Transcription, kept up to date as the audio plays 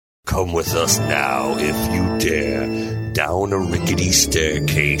Come with us now, if you dare, down a rickety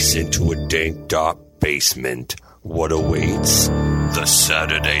staircase into a dank, dark basement. What awaits? The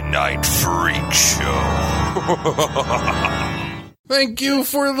Saturday Night Freak Show. Thank you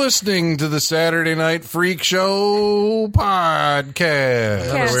for listening to the Saturday Night Freak Show podcast.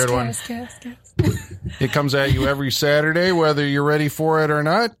 Another weird one. It comes at you every Saturday, whether you're ready for it or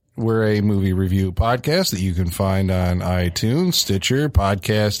not. We're a movie review podcast that you can find on iTunes, Stitcher,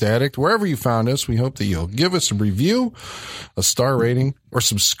 Podcast Addict, wherever you found us. We hope that you'll give us a review, a star rating, or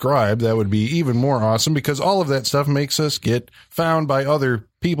subscribe. That would be even more awesome because all of that stuff makes us get found by other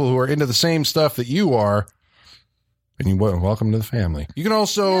people who are into the same stuff that you are. And you welcome to the family. You can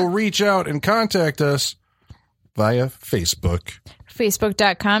also reach out and contact us via Facebook.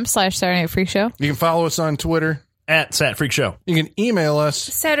 Facebook.com/Saturday Night Freak Show. You can follow us on Twitter. At Sat Freak Show. You can email us.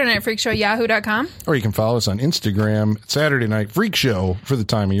 Saturday Night Freak Show, yahoo.com. Or you can follow us on Instagram, Saturday Night Freak Show, for the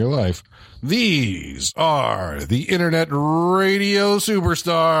time of your life. These are the Internet Radio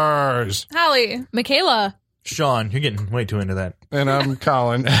Superstars. Holly. Michaela. Sean, you're getting way too into that. And I'm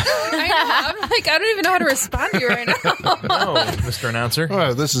Colin. I know. I'm like, I don't even know how to respond to you right now. Oh, Mr. Announcer.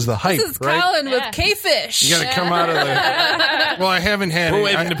 Oh, this is the hype, This is right? Colin with K-Fish. You got to come out of the... Well, I haven't had We're it.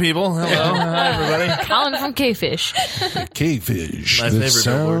 waving to people. Hello. Hi, everybody. Colin from K-Fish. K-Fish. My The favorite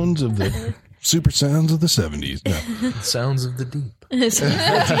sounds of the... Super sounds of the 70s. No. Sounds of the deep.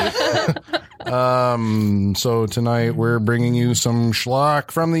 So tonight we're bringing you some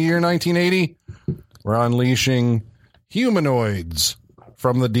schlock from the year 1980. We're unleashing humanoids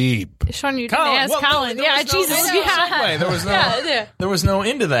from the deep. Sean, you didn't Colin, ask well, Colin. there Yeah, was no- Jesus. there was no Yeah. segue. There was no- Yeah. There was no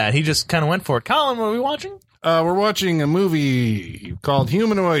into that. He just kind of went for it. Colin, what are we watching? We're watching a movie called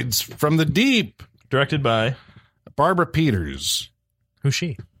Humanoids from the Deep. Directed by... Barbara Peters. Who's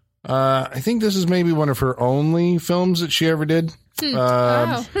she? I think this is maybe one of her only films that she ever did.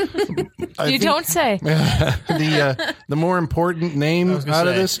 Wow. You don't say. The more important name was gonna out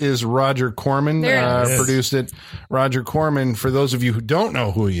of say. this is Roger Corman. There it is. Produced it. Roger Corman, for those of you who don't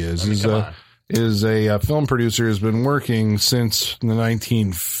know who he is, come on. is a film producer, has been working since the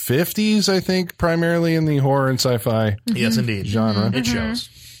 1950s, I think, primarily in the horror and sci-fi Yes, indeed. genre. It shows.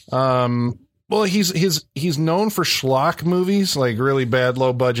 Well, he's known for schlock movies, like really bad,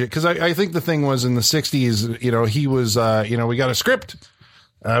 low budget. Because I think the thing was in the 60s, you know, he was, we got a script,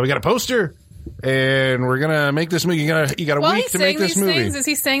 we got a poster, and we're gonna make this movie. You got a While week he's to make saying this these movie. things, is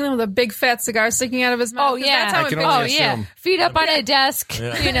he saying them with a big fat cigar sticking out of his mouth? Oh, 'Cause yeah. That's how I it can feels. only Oh, yeah. assume. Feet up on a desk,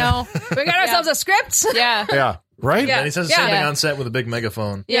 you know. We got ourselves a script. Yeah. Yeah, right. Yeah. And he says the same thing Yeah. on set with a big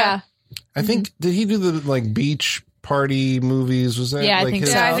megaphone. Yeah. I think did he do the like beach party movies? Was that Yeah, I like think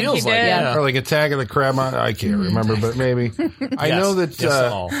his, so. Yeah, I think he Feels like did. yeah. or like Attack of the Crab Mountain? I can't remember, but maybe I Yes. know that. Yes,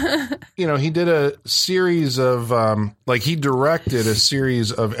 all. You know, he did a series of, he directed a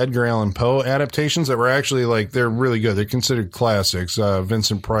series of Edgar Allan Poe adaptations that were actually, they're really good. They're considered classics.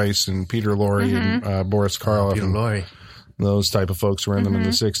 Vincent Price and Peter Lorre and Boris Karloff. Peter and Lorre. those type of folks were in them in the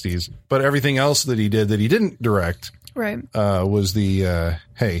 60s. But everything else that he did that he didn't direct Right. was the,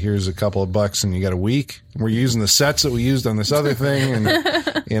 hey, here's a couple of bucks and you got a week. We're using the sets that we used on this other thing.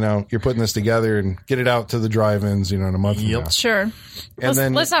 And, you know, you're putting this together and get it out to the drive-ins, in a month from now. Sure.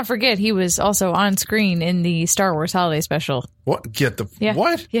 And Let's not forget he was also on screen in the Star Wars Holiday Special. what? Get the, Yeah.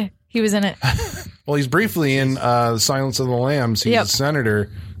 what? Yeah, he was in it. Well, he's briefly in The Silence of the Lambs. He's Yep. a senator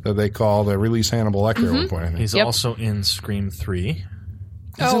that they call the release Hannibal Lecter at one point, I think. He's Yep. also in Scream 3.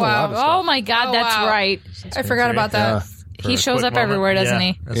 He's Oh, in a lot of wow. stuff. Oh my God, Oh, that's wow. right. I forgot about that. He shows Quick up moment. everywhere, doesn't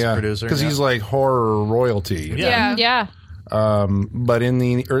Yeah, he? as a producer. Because yeah. he's like horror royalty. Yeah. Yeah. Yeah. But in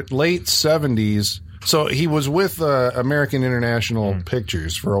the late 70s, so he was with American International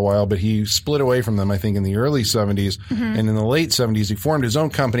Pictures for a while, but he split away from them, I think, in the early 70s. And in the late 70s, he formed his own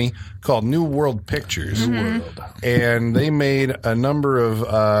company called New World Pictures. And they made a number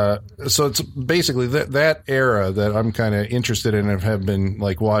of, so it's basically that era that I'm kind of interested in and have been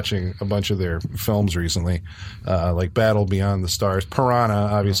watching a bunch of their films recently, like Battle Beyond the Stars.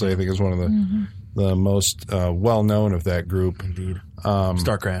 Piranha, obviously, I think is one of the most well-known of that group. Indeed.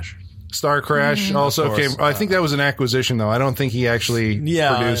 Star Crash. Star Crash also Of course. came. I think that was an acquisition, though. I don't think he actually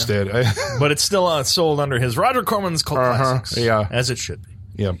produced it. But it's still sold under his Roger Corman's Cult Classics. yeah. As it should be.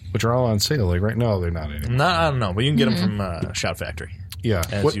 Yeah, which are all on sale. Right now, they're not anymore. I don't know, but you can get them from Shout Factory. Yeah,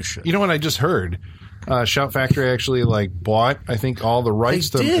 As you should. You know what I just heard? Shout Factory actually bought, I think, all the rights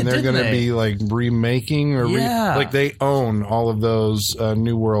They to them, did, and they're didn't going to they? be remaking or Yeah. they own all of those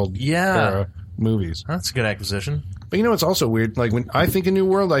New World era movies. That's a good acquisition. But it's also weird. Like when I think of New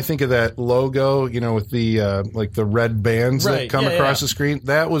World, I think of that logo, with the like the red bands that come across the screen.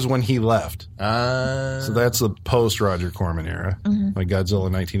 That was when he left. So that's the post Roger Corman era, like Godzilla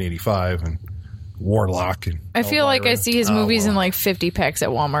 1985 and Warlock. And I feel like I see his movies in like 50 packs at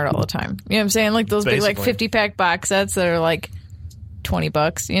Walmart all the time. You know what I'm saying? Like those big like 50 pack box sets that are like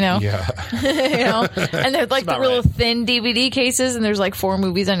 $20, Yeah. And they're like the real thin DVD cases, and there's like 4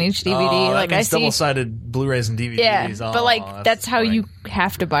 movies on each DVD. Like I see double-sided Blu-rays and DVDs. Yeah, but like that's how you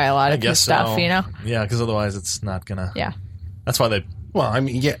have to buy a lot of his stuff, Yeah, because otherwise it's not gonna. Yeah, that's why they. Well,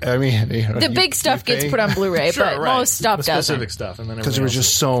 the big stuff gets put on Blu-ray, Sure, but right. most stuff the doesn't. specific stuff, and then because there was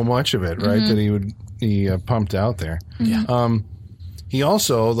just so much of it, right? That he pumped out there. Yeah. He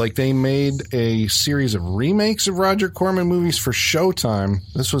also, they made a series of remakes of Roger Corman movies for Showtime.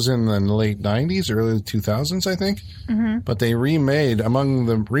 This was in the late 90s, early 2000s, I think. But they remade, among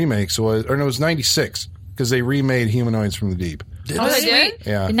the remakes it was 96, because they remade Humanoids from the Deep. Oh, they did?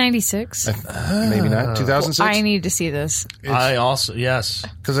 Yeah. In 96? Maybe not. 2006? I need to see this. I also, yes.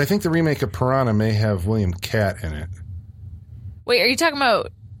 Because I think the remake of Piranha may have William Catt in it. Wait, are you talking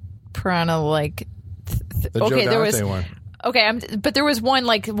about Piranha, like... The Joe Dante one. Okay, but there was one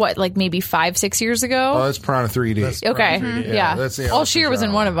maybe 5-6 years ago. Oh, that's Piranha 3D. Okay, 3D. yeah. That's the Al Shear was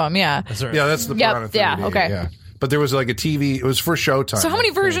in one of them. Yeah, That's right. Yeah, that's the Piranha 3D. Yeah, okay. Yeah. But there was like a TV. It was for Showtime. So how many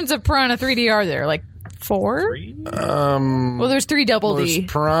versions of Piranha 3D are there? Like 4? Well, there's 3 double D.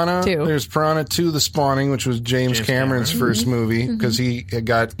 There's Piranha. 2. There's Piranha 2: The Spawning, which was James Cameron's first movie because he had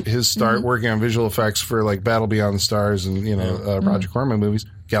got his start working on visual effects for like Battle Beyond the Stars and Roger Corman movies,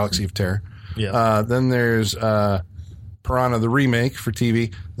 Galaxy of Terror. Yeah. Then there's Piranha the remake for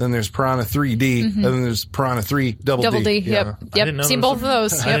TV. Then there's Piranha 3D. And then there's Piranha 3 double D. Yep. Seen both of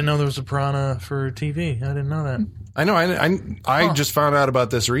those. I didn't know there was a Piranha for TV. I didn't know that. I know. I just found out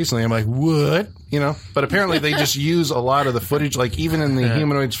about this recently. I'm like, what? But apparently they just use a lot of the footage. Like even in the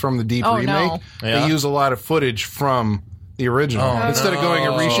Humanoids from the Deep remake, they use a lot of footage from the original instead of going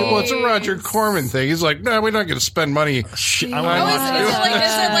and reshoot. Well, it's a Roger Corman thing. He's like, no, we're not going to spend money. Is it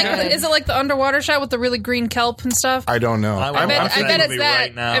like the underwater shot with the really green kelp and stuff? I don't know. I bet it's that.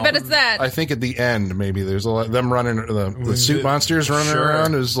 Right now. I bet it's that. I think at the end, maybe there's a lot them running the suit monsters running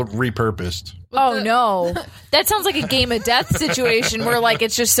around is repurposed. Oh no, that sounds like a Game of Death situation where like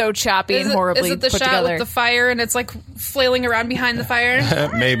it's just so choppy and horribly Is it the put shot together. with the fire and it's like flailing around behind the fire?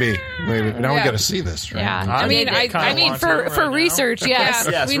 Maybe. Now we got to see this, right? Yeah, I mean, for right research, yes.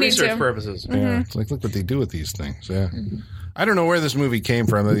 Yeah. Yes, We need research to. purposes. Yeah, it's like look what they do with these things. Yeah, I don't know where this movie came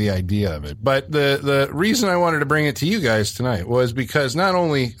from, the idea of it, but the reason I wanted to bring it to you guys tonight was because not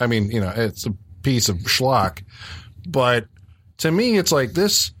only, it's a piece of schlock, but to me, it's like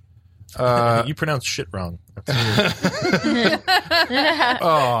this. You pronounce shit wrong. Ouch.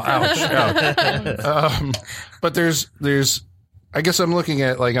 But there's. I guess I'm looking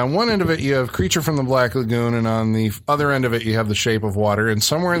at, like, on one end of it, you have Creature from the Black Lagoon, and on the other end of it, you have The Shape of Water, and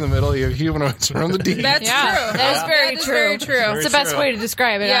somewhere in the middle, you have Humanoids from the Deep. That's true. That is very That is true. very true. It's the best way to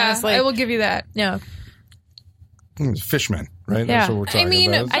describe it, Yeah, honestly. I will give you that. Yeah. Fishmen, right? Yeah. That's what we're talking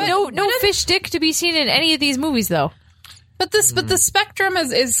about. I know no fish dick to be seen in any of these movies, though. But the spectrum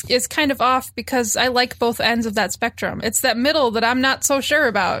is kind of off because I like both ends of that spectrum. It's that middle that I'm not so sure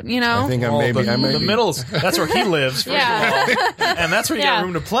about, I think The middles. That's where he lives, first Yeah. of all. And that's where you got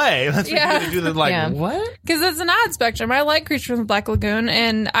room to play. That's where Yeah. you're going to do the, what? Because it's an odd spectrum. I like Creature from the Black Lagoon,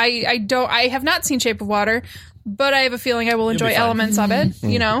 and I have not seen Shape of Water, but I have a feeling I will enjoy be fine. elements of it.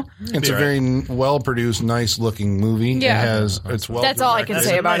 It's a very well-produced, nice-looking movie. Yeah. It's well. That's all I can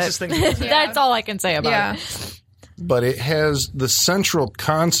say about it. nicest thing to say. That's all I can say about Yeah. it. But it has the central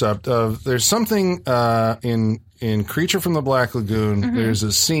concept of there's something in Creature from the Black Lagoon. There's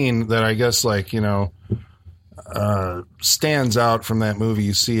a scene that I guess stands out from that movie.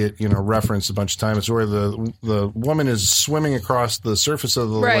 You see it referenced a bunch of times. It's where the woman is swimming across the surface of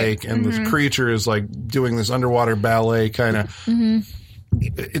the lake, and the creature is like doing this underwater ballet kind of.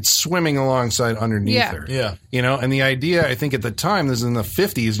 It's swimming alongside underneath her. Yeah. And the idea, I think at the time, this is in the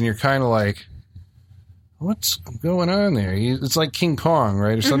 50s, and you're kind of like, what's going on there? It's like King Kong,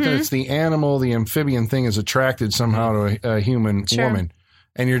 right? Or something. It's the animal, the amphibian thing is attracted somehow to a human woman.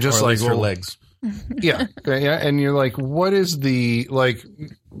 And you're just Or at like, least her legs. yeah. And you're like, what is the,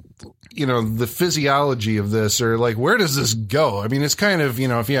 the physiology of this? Or like, where does this go? I mean, it's kind of,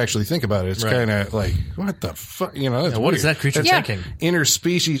 if you actually think about it, it's kind of like, what the fuck? That's What weird. is that creature That's thinking?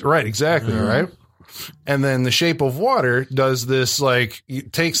 Interspecies. Right. Exactly. Right. And then The Shape of Water does this, like,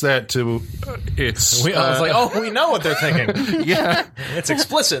 it takes that to its... I was like, oh, we know what they're thinking. yeah. It's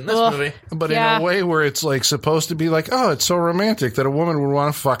explicit in this movie. But in a way where it's, like, supposed to be like, oh, it's so romantic that a woman would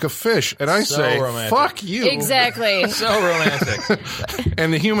want to fuck a fish. And I say, romantic. fuck you. Exactly. So romantic.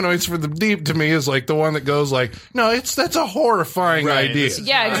 And The Humanoids from the Deep, to me, is, like, the one that goes, like, no, that's a horrifying idea.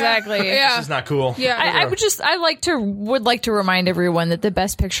 Yeah, exactly. Yeah. This is not cool. Yeah. I would like to remind everyone that the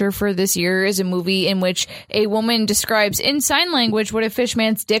best picture for this year is a movie in which a woman describes in sign language what a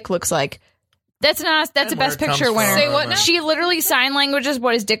fishman's dick looks like. That's a best picture winner. Say what now? She literally sign languages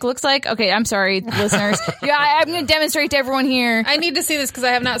what his dick looks like. Okay, I'm sorry, listeners. Yeah, I'm going to demonstrate to everyone here. I need to see this because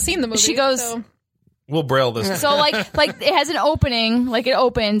I have not seen the movie. She goes. So. We'll braille this. So like it has an opening, like it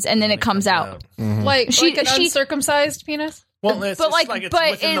opens and then it comes out. Mm-hmm. Like an uncircumcised penis? Well, it's But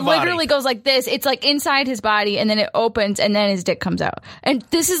it's it literally goes like this. It's like inside his body, and then it opens, and then his dick comes out. And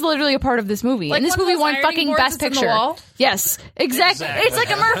this is literally a part of this movie. Like and this one of movie those won ironing fucking boards best that's in the picture. wall? Yes, exactly. It's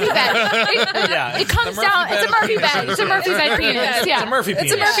like a Murphy bed. It comes down. It's a Murphy bed. It's a Murphy bed penis. Yeah, It's a Murphy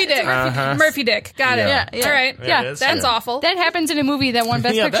penis. It's a Murphy dick. Murphy dick. Got it. Yeah. All right. Yeah, it is. That's awful. That happens in a movie that won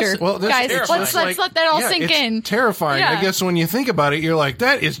best Yeah, that's- picture. Well, that's guys, terrifying. let's Like, let that all sink it's in. terrifying. Yeah. I guess when you think about it, you're like,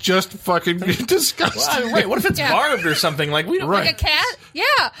 that is just fucking disgusting. Wait, what if it's barbed or something? Like we don't Right. Like a cat? Yeah.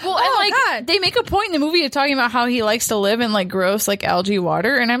 Well, and like God. they make a point in the movie of talking about how he likes to live in like gross like algae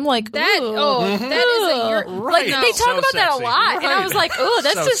water, and I'm like, That, ooh. that is a Like no. they talk So about that a sexy. lot, and I was like, "Oh,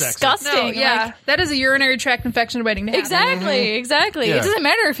 that's So sexy. disgusting." No, yeah. Like, That is a urinary tract infection waiting to happen. exactly. Yeah. It doesn't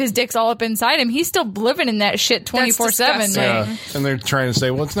matter if his dick's all up inside him; he's still living in that shit 24/7. disgusting. Yeah. And they're trying to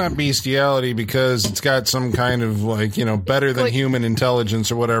say, well, it's not bestiality because it's got some kind of like, better than human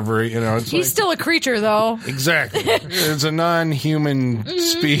intelligence or whatever. It's He's still a creature, though. exactly. It's a non-human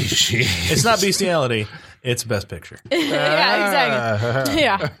species. It's not bestiality. It's best picture. Yeah, exactly.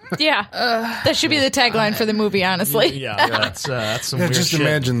 Yeah. That should be the tagline for the movie, honestly. Yeah, that's some Yeah, weird just shit.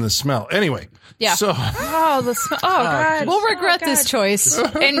 imagine the smell. Anyway. Yeah. So Oh, the smell. Oh, God. We'll regret Oh, this God. choice,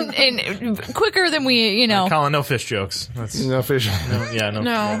 and quicker than we, Colin, no fish jokes. That's, no fish. yeah, no.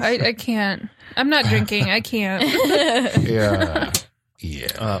 No, I can't. I'm not drinking. I can't. Yeah.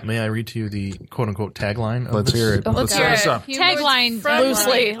 Yeah. May I read to you the quote-unquote tagline? Of Let's this? hear it. Let's hear set us it. up. Tagline From-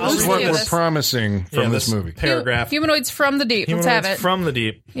 loosely. This is what Yeah, we're this- promising Yeah, from this movie. paragraph. Humanoids from the deep. Let's have Humanoids it. from the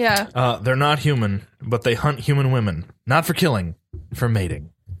deep. Yeah. They're not human, but they hunt human women, not for killing, for mating.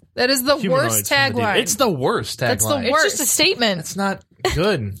 That is the Humanoids worst from the deep. tagline. It's the worst tagline. That's the It's worst. just a statement. It's not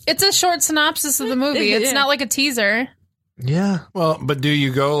good. It's a short synopsis of the movie. It's Yeah. not like a teaser. Yeah. Well, but do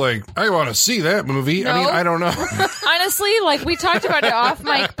you go like, I want to see that movie? I mean, No. I don't know. Honestly, like we talked about it off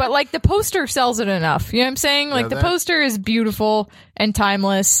mic, but like the poster sells it enough. You know what I'm saying? Like the that- poster is beautiful and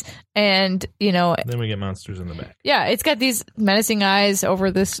timeless, and Then we get monsters in the back. yeah, it's got these menacing eyes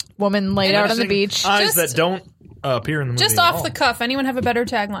over this woman laid out on the beach. Eyes Just- that don't appear in the movie. Just at off all. the cuff. Anyone have a better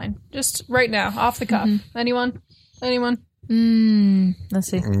tagline? Just right now, off the cuff. Anyone? Let's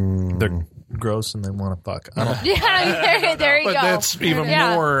see. They're gross and they want to fuck. I don't, Yeah, there you But go. that's even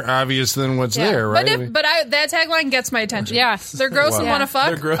Yeah. more obvious than what's there, right? But that tagline gets my attention. Yeah. They're gross and Wow. want to fuck.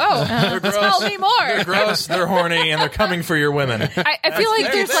 They're gross. Oh, They're gross. tell me more. They're gross. They're horny, and they're coming for your women. I feel like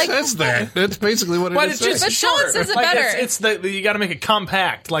there's it like says that. That's basically what But it it's is. just But Sean short. says it Like, better. It's the you got to make it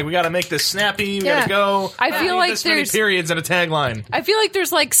compact. Like we got to make this snappy. We Yeah. got to go. I feel like this many there's- periods in a tagline. I feel like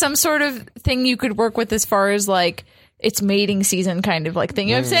there's like some sort of thing you could work with as far as like it's mating season kind of like thing.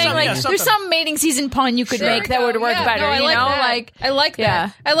 You know what I'm saying? Like yeah, there's something. some mating season pun you could There make we that go. would work Yeah, better. no, I you like know, that. like I like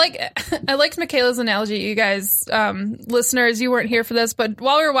that. Yeah. I liked Michaela's analogy. You guys, listeners, you weren't here for this, but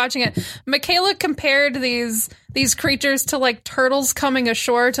while we were watching it, Michaela compared these creatures to like turtles coming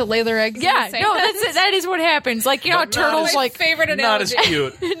ashore to lay their eggs. yeah, in the no, sand. that's it. That is what happens. Like you know, how turtles my like favorite Not as analogy.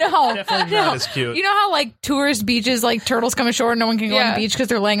 cute. no, Definitely no. not as cute. You know how like tourist beaches, like turtles come ashore, and no one can go on Yeah. the beach because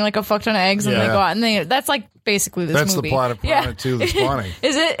they're laying like a fuck ton of eggs, and Yeah. they go out and that's like basically this That's movie. the plot of yeah. Piranha 2, the spawning.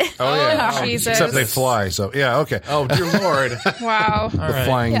 Is it? Oh, yeah. Oh, Jesus. Except they fly, so yeah, okay. Oh dear lord. Wow.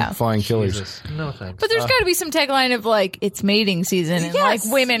 The flying killers. Jesus. No thanks. But there's got to be some tagline of like it's mating season and like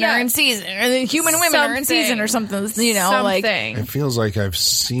women are in season or the human women are in season or something. You know, like It feels like I've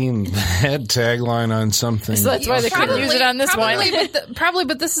seen that tagline on something. so that's why they couldn't use it on this one. Probably,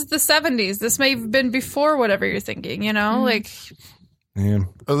 but this is the 70s. This may have been before whatever you're thinking, you know? Like, Yeah.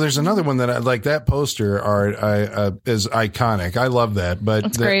 Oh, there's another one that I like. That poster art is iconic. I love that. But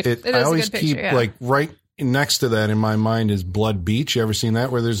That's great. It is I a always good keep picture, yeah. like right next to that in my mind is Blood Beach. You ever seen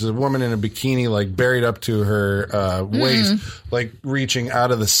that? Where there's a woman in a bikini like buried up to her waist, like reaching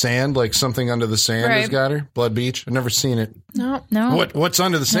out of the sand, like something under the sand has Right. got her. Blood Beach. I've never seen it. no. No. What's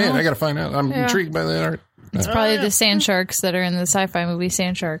under the sand? I got to find out. I'm intrigued by that art. It's probably the sand sharks that are in the sci-fi movie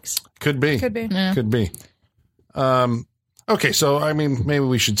Sand Sharks. Could be. Yeah. Could be. Okay, so I mean, maybe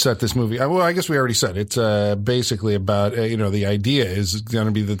we should set this movie. Well, I guess we already said it's basically about the idea is going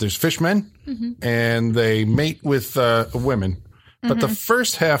to be that there's fishmen and they mate with women, but the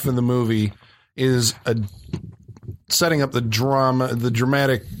first half of the movie is setting up the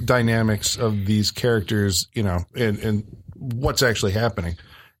dramatic dynamics of these characters, and what's actually happening,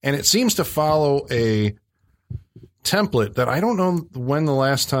 and it seems to follow a template that I don't know when the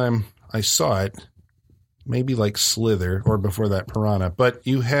last time I saw it. Maybe like Slither or before that Piranha, but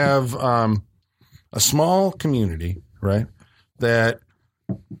you have a small community, right? That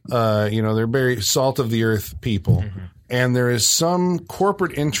they're very salt of the earth people, and there is some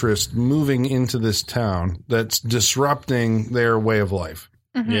corporate interest moving into this town that's disrupting their way of life.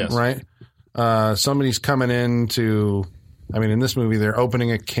 Yes. Right? Somebody's coming in to. I mean, in this movie, they're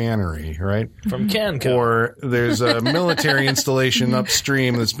opening a cannery, right? From Canco. Or there's a military installation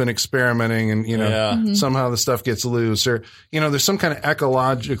upstream that's been experimenting and, somehow the stuff gets loose. Or, there's some kind of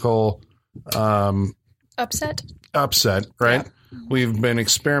ecological Upset, right? Yeah. We've been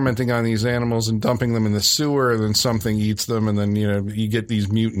experimenting on these animals and dumping them in the sewer, and then something eats them, and then, you get these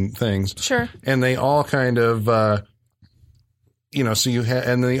mutant things. Sure. And they all kind of, so you have,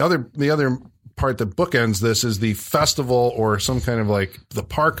 and the other part that bookends this is the festival or some kind of like the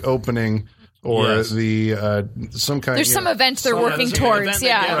park opening or the some kind there's some event they're working towards.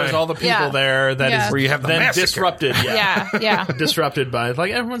 There's all the people there that is where you have the then massacre. Disrupted. Yeah. Disrupted by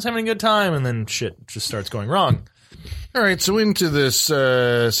like everyone's having a good time and then shit just starts going wrong. All right, so into this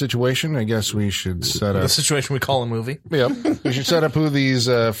situation, I guess we should set up The situation we call a movie. Yep, we should set up who these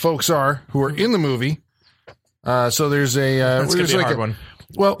folks are who are in the movie. So there's a That's gonna be a hard one.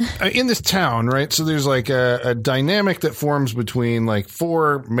 Well, in this town, right? So there's like a dynamic that forms between like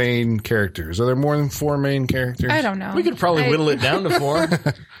four main characters. Are there more than four main characters? I don't know. We could probably whittle it down to 4.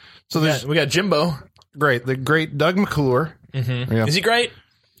 So there's we got Jimbo. the great Doug McClure. Mm-hmm. Yeah. Is he great?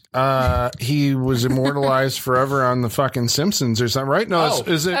 He was immortalized forever on the fucking Simpsons or something, right? No,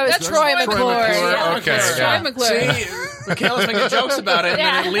 is it? That's Troy McClure. Yeah, Okay, Troy McClure. Michaela's making jokes about it, and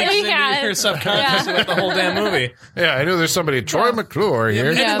then it leaks into your subconscious about the whole damn movie. Yeah, I know there's somebody, Troy McClure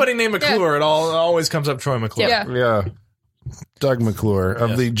here. Anybody named McClure, it always comes up Troy McClure. Yeah. Doug McClure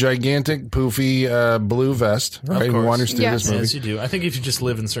of the gigantic, poofy blue vest, right? Who wanders through this movie. Yes, you do. I think if you just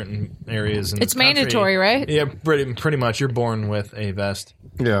live in certain areas, in it's the country, mandatory, right? Yeah, pretty much. You're born with a vest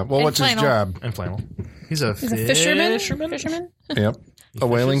Yeah. Well, what's flannel. his job? and flannel. He's a Fisherman? Yep. A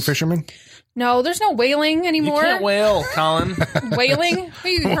whaling fisherman? No, there's no whaling You anymore. can't whale, Colin. Whaling? Are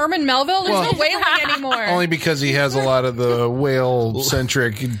you Herman Melville? There's no whaling anymore. Only because he has a lot of the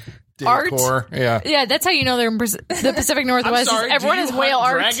whale-centric Art? decor. Yeah. Yeah, that's how you know they're in the Pacific Northwest. I'm sorry, Everyone do has you whale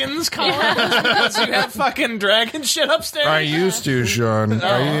hunt art. dragons, Colin? Because you have fucking dragon shit upstairs? I used to, Sean.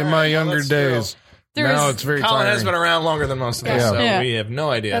 In my younger that's days. Now it's very Colin tiring. has been around longer than most of us, so Yeah. we have no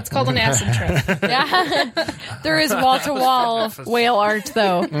idea. That's called an acid trip. Yeah. There is wall-to-wall whale art,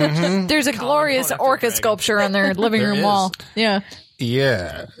 though. There's a glorious Colin orca Dragon. sculpture on their living room is. wall. Yeah.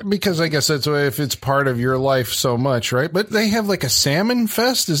 Yeah, because I guess that's why if it's part of your life so much, right? But they have like a salmon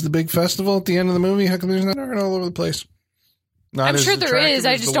fest is the big festival at the end of the movie. How come there's not art all over the place? Not I'm as sure there attractive is.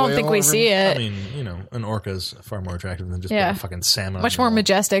 I as just the don't think whale we or see it. I mean, an orca's far more attractive than just Yeah. a fucking salmon. Much on more the wall.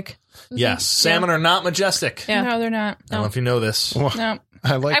 majestic. Yes, salmon are not majestic. Yeah. No, they're not. I don't know if you know this. No.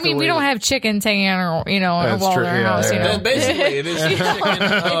 I like. I mean, we don't have chickens hanging on our, on a That's wall true. in our Yeah, house, yeah. Basically, it is the chicken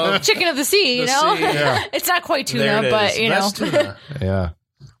of Chicken of the sea, you know? sea. Yeah. It's not quite there tuna, it but, is. That's tuna. Yeah.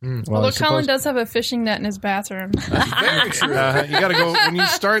 Well, I Although suppose- Colin does have a fishing net in his bathroom. Very true. you got to go when you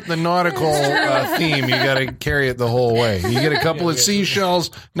start the nautical theme. You got to carry it the whole way. You get a couple of seashells.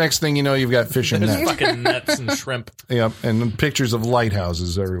 Next thing you know, you've got fishing There's nets. fucking nets and shrimp. Yep, and pictures of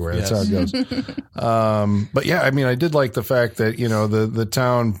lighthouses everywhere. That's Yes. how it goes. But yeah, I mean, I did like the fact that the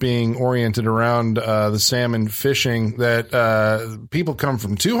town being oriented around the salmon fishing. That people come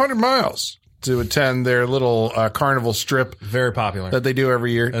from 200 miles to attend their little carnival strip Very popular. that they do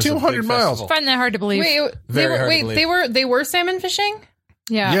every year. That's a 200 big miles. festival. I find that hard to believe. Very hard to believe. They were salmon fishing?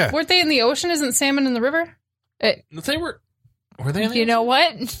 Yeah. Yeah. Weren't they in the ocean? Isn't salmon in the river? They were they? In the You know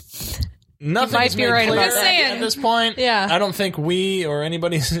what? Nothing might is be made right clear about that. at this point. Yeah. I don't think we or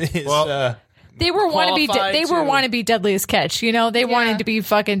anybody is. They were wannabe. Qualified They were to- wannabe Deadliest Catch. They wanted to be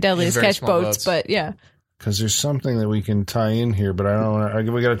fucking Deadliest Very Catch small boats, boats. but yeah. Because there's something that we can tie in here, but I don't want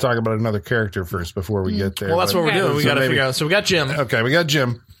to. We got to talk about another character first before we get there. well, that's what we're doing. We got to maybe- figure out. So we got Jim. Okay, we got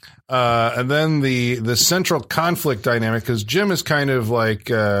Jim. And then the central conflict dynamic, because Jim is kind of like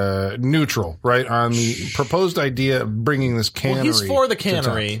neutral, right, on the proposed idea of bringing this cannery. Well, he's for the to town.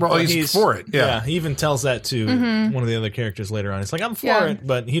 cannery. Well, but he's for it. Yeah. He even tells that to one of the other characters later on. It's like, I'm for Yeah. it,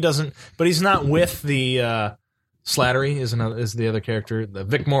 but he doesn't. But he's not with the Slattery. Is the other character, the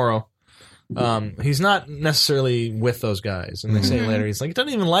Vic Morrow. He's not necessarily with those guys, and they say later he's like, he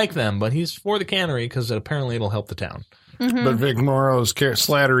doesn't even like them, but he's for the cannery because apparently it'll help the town. But Vic Morrow's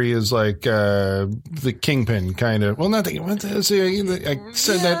Slattery is like the kingpin kind of. Well, not the. I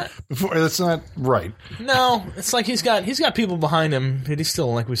said that before. That's not right. No, it's like he's got people behind him, but he's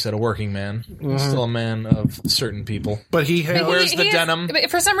still, like we said, a working man. He's still a man of certain people. But he has. wears the is- denim. but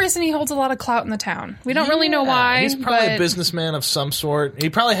for some reason, he holds a lot of clout in the town. We don't really know why. He's probably but a businessman of some sort.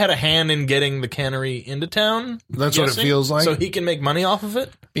 He probably had a hand in getting the cannery into town. That's what it guessing, feels like. So he can make money off of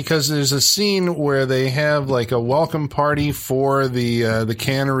it. Because there's a scene where they have like a welcome party for the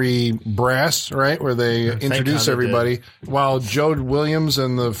cannery brass, right? Where they introduce God they everybody, while Joe Williams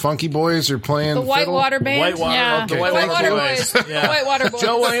and the Funky Boys are playing the fiddle. Whitewater Band. Whitewater, Yeah. the Okay, Whitewater thank you. Boys. Yeah. The Whitewater Boys.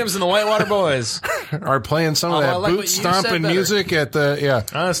 Joe Williams and the Whitewater Boys. Are playing some of Oh, that I like boot what you said stomping better. music at the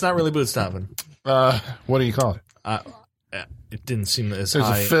It's not really boot stomping. what do you call it? It didn't seem as There's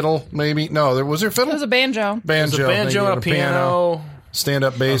high. a fiddle, maybe. No, there was there It fiddle, was a banjo. banjo, There's a banjo maybe, and a piano. stand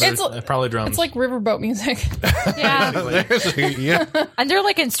up bass. It's Probably drums. It's like riverboat music. Yeah. yeah, And they're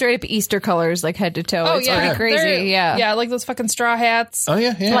like in straight up Easter colors, like head to toe. It's pretty They're- crazy. Yeah. Yeah, like those fucking straw hats. oh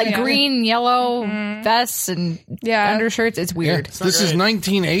yeah, yeah. Like Yeah. green, yellow vests and Yeah. undershirts. It's Yeah. weird. This is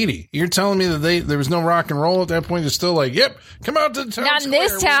 1980. You're telling me that there was no rock and roll at that point? It's still like, yep, come out to the town Not in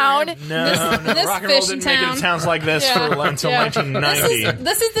this square. town. no, this rock and roll fishing didn't make it town. to towns like this until 1990.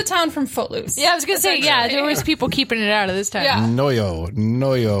 This is the town from Footloose. Yeah, I was gonna say, yeah, there was people keeping it out of this time. Yeah.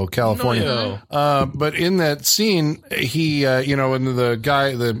 Noyo, California. But in that scene, he, and the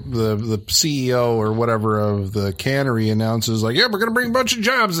guy, the CEO or whatever of the cannery announces like, yeah, we're going to bring a bunch of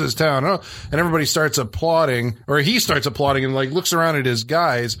jobs to this town. Huh? And everybody starts applauding, or he starts applauding and like looks around at his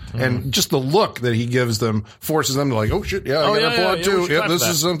guys and just the look that he gives them forces them to like, oh shit, yeah, I got to applaud we too. should Yep, clap this that.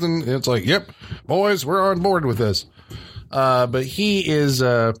 is something. It's like, yep, boys, we're on board with this. But he is,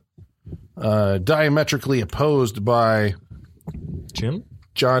 diametrically opposed by Jim?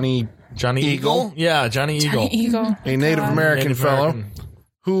 Johnny Eagle? Yeah, Johnny Eagle. Eagle. a Native American Native fellow American.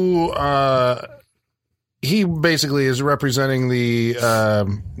 who he basically is representing the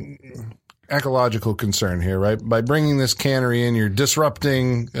ecological concern here, right? By bringing this cannery in, you're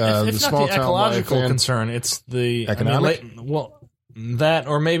disrupting the It's small not the town ecological life. And concern. It's the Economic? that,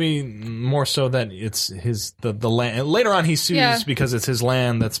 or maybe more so that it's the land. Later on, he sues Yeah. because it's his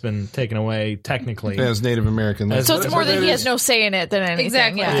land that's been taken away. Technically, as Native American. As- So it's more that he has is- no say in it than anything.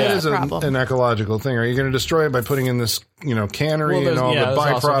 Exactly. Yeah, It that's is a problem. an ecological thing. Are you going to destroy it by putting in this, cannery and all the there's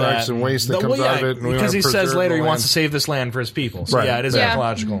also byproducts that. and waste that comes out of it? And we because wanna he says preserve later the he wants land? to save this land for his people. So Right. yeah, it is Yeah.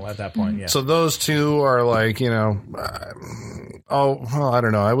 ecological at that point. Yeah. So those two are like, I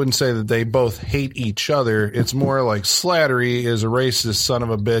don't know. I wouldn't say that they both hate each other. It's more like Slattery is a racist son of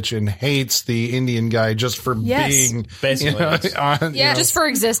a bitch and hates the Indian guy just for Yes. being Basically, yes. Yeah. Just for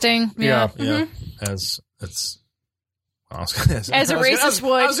existing. yeah. yeah, as it's. I was gonna, As a racist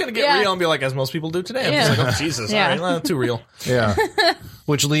would. I was going to get Yeah. real and be like, as most people do today. I'm Yeah. just like, oh Jesus, Yeah. all right, well, too real. Yeah.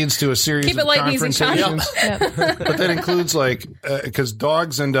 Which leads to a series Keep it of light and easy, Sean. confrontations. But that includes because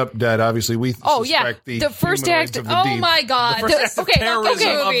dogs end up dead. Obviously, we Oh, yeah. suspect the The first humanoids act- of the Oh deep. my god. First act of terrorism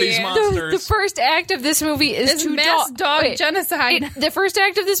of these movie. monsters. The first act of this movie is It's two mass dog wait, genocide. the first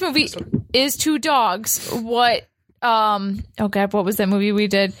act of this movie is two dogs. What? Oh god, what was that movie we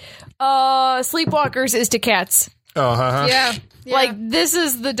did? Sleepwalkers is to cats. Oh, Yeah. Like this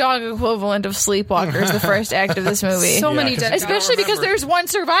is the dog equivalent of Sleepwalkers. The first act of this movie. So many 'cause dead dogs. Especially because there's one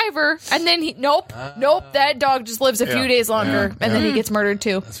survivor, and then nope, that dog just lives a few Yeah. days longer, and then he Mm. gets murdered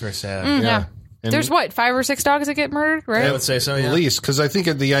too. That's very sad. Yeah. And There's what, 5 or 6 dogs that get murdered, right? I would say so. At Yeah. least, because I think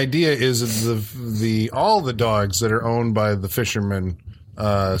the idea is the all the dogs that are owned by the fishermen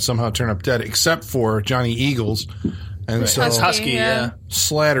somehow turn up dead, except for Johnny Eagles. And so That's Husky. yeah. Yeah.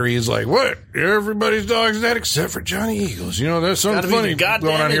 Slattery is like, what? Everybody's dog's dead except for Johnny Eagles. There's something Gotta be funny the goddamn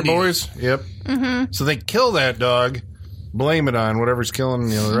going on here, Indian. boys. Yep. So they kill that dog, blame it on whatever's killing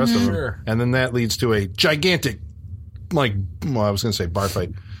the rest of them, Sure. and then that leads to a gigantic, I was going to say bar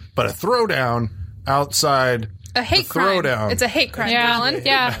fight, but a throwdown outside. A hate The crime. throwdown. It's a hate crime, Yeah. Alan.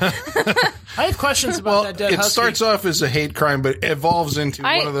 Yeah. I have questions about Well, that dead it husky. starts off as a hate crime, but evolves into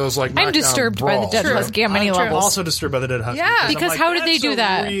one of those like I'm knockdown disturbed by the brawls. dead husky on many I'm levels. also disturbed by the dead husky. Yeah. I'm Because like, how did they that's do a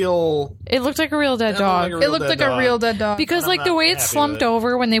that? Real. It looked like a real dead dog. It looked like a real dead dog. Because I'm like the not way it happy slumped with it.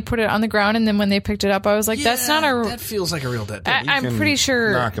 over when they put it on the ground, and then when they picked it up, I was like, "That's not a." That feels like a real dead dog. I'm Can pretty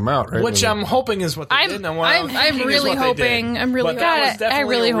sure. knock him out, right? Which with it. I'm hoping is what they I'm- did. And what I'm I'm thinking is really what they hoping. did. I'm really But that God, was definitely I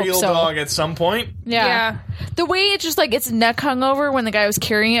really a hope real so. dog at some point. Yeah. The way it just like its neck hung over when the guy was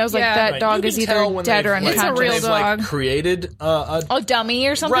carrying it, I was like, Yeah. that Right. dog You is can either tell when dead or they've, like, It's a unconscious. real they've, like, dog. created a A dummy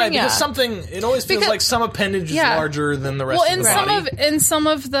or something? right yeah. because something. It always feels Because- like some appendage is Yeah. larger than the rest Well, of the body. in some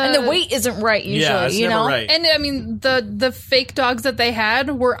of the and the weight isn't right usually, yeah, it's you never know? right. And I mean the fake dogs that they had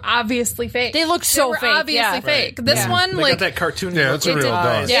were obviously fake. They looked so were fake, obviously yeah. fake. Right. This Yeah. one, They like, got that cartoon. Yeah, it's a look real with dog.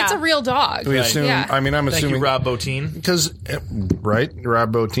 eyes. it's a real dog. we Right. assume. Yeah. I mean, I'm Thank assuming you, Rob Bottin. because right,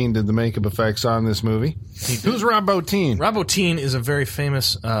 Rob Bottin did the makeup effects on this movie. Who's Rob Bottin? Rob Bottin is a very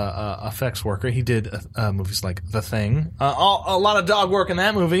famous effects worker. He did movies like The Thing. A lot of dog work in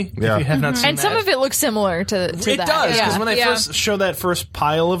that movie. Yeah. If you have not seen And that. some of it looks similar to It that. does, Yeah. because when they Yeah. first show that first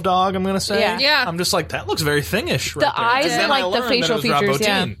pile of dog, I'm going to say, Yeah. Yeah. I'm just like, that looks very thingish. Right The there. eyes And then and, like, I the learned that facial it was Rob features,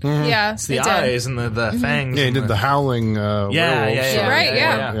 yeah. Bottin. Yeah, It's the it did. eyes and the fangs. Yeah, he and did the howling werewolves. yeah. Right,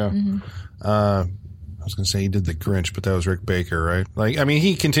 yeah. Yeah. I was going to say he did the Grinch, but that was Rick Baker, right? Like, I mean,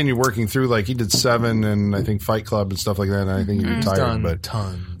 he continued working through, like, he did Seven and I think Fight Club and stuff like that. And I think he He's retired, done but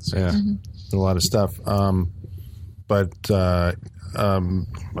tons. yeah, did a lot of stuff. I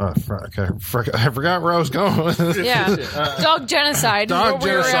forgot where I was going with it. Yeah. Dog genocide. Dog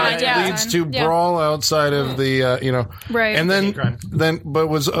Where we were genocide at, yeah. leads to Yeah. brawl outside of the, Right. And Hate crime. but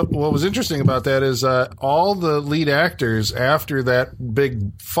what was interesting about that is all the lead actors after that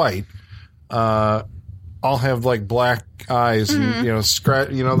big fight, all have like black eyes and like Yeah.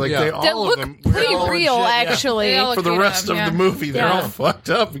 they That all look of them pretty all real, legit, yeah. actually. They all look For the beat rest up, of yeah. the movie, they're Yeah. all fucked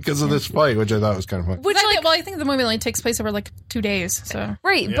up because of this fight, which I thought was kind of fun. Which, like, I think the movie only takes place over like 2 days. So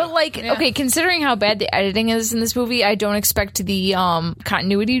right, but like, Yeah. okay, considering how bad the editing is in this movie, I don't expect the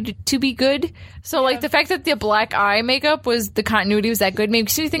continuity to be good. So, like, the fact that the black eye makeup the continuity was that good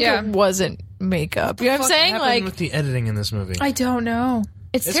makes me think Yeah. it wasn't makeup. You know what I'm What saying? happened Like, with the editing in this movie? I don't know.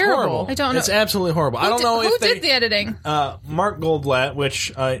 it's It's terrible. horrible. I don't know. It's absolutely horrible. I don't know who if they, did the editing. Mark Goldblatt,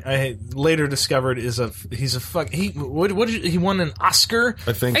 which I later discovered he won an Oscar.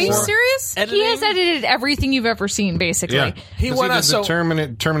 I think Are you so. serious? Editing? He has edited everything you've ever seen, basically. Yeah, He 'Cause won did a- so-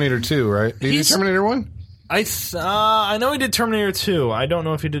 the Terminator 2, right? Did he do He's- Terminator 1? I know he did Terminator 2. I don't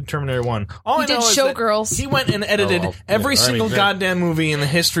know if he did Terminator 1. All He I know did is that Showgirls. He went and edited every single goddamn movie in the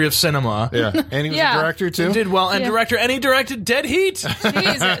history of cinema. Yeah, and he was Yeah. a director too. He did well, and he directed Dead Heat,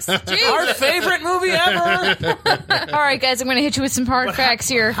 Jesus. our favorite movie ever. All right, guys, I'm going to hit you with some hard facts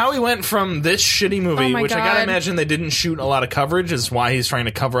here. How he went from this shitty movie, Oh my which I gotta God. imagine they didn't shoot a lot of coverage, is why he's trying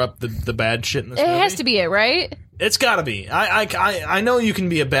to cover up the bad shit in this It movie. has to be it, right? It's gotta be. I know you can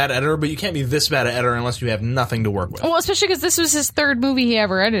be a bad editor, but you can't be this bad an editor unless you have nothing to work with. Well, especially because this was his third movie he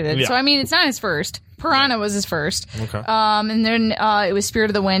ever edited. Yeah. So, I mean, it's not his first. Piranha was his first. Okay. And then it was Spirit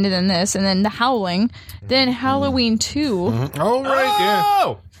of the Wind, and then this, and then The Howling, then Halloween 2. Oh right, yeah.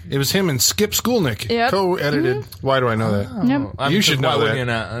 Oh! It was him and Skip Skulnick Yep. co-edited. Why do I know that? Yep. You should know why that. wouldn't you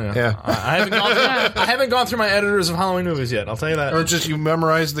not? Yeah. I haven't gone through my editors of Halloween movies yet. I'll tell you that. Or just you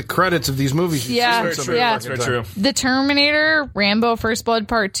memorize the credits of these movies. You've Yeah, seen Very so true. many yeah. That's very fucking true. times. The Terminator, Rambo First Blood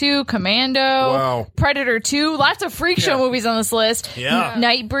Part 2, Commando, Wow. Predator 2, lots of freak show movies on this list. Yeah.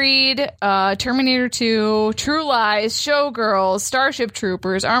 Nightbreed, Terminator 2, True Lies, Showgirls, Starship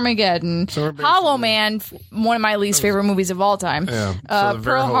Troopers, Armageddon, So we're basically- Hollow Man, one of my least favorite movies of all time. Yeah. So the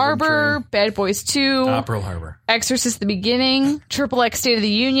Pearl Verhoeven Harbor, train. Bad Boys 2, Pearl Harbor. Exorcist the Beginning, Triple X State of the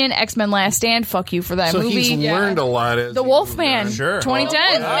Union, X-Men Last Stand, fuck you for that So movie. he's learned a lot. As The he Wolfman, moved on. Sure.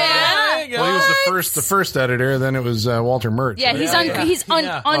 2010. There you go. Well, he was the first editor. Then it was Walter Murch. Yeah, he's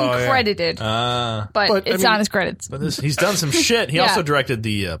uncredited, but But, I it's mean- on his credits. But he's done some shit. He Yeah. also directed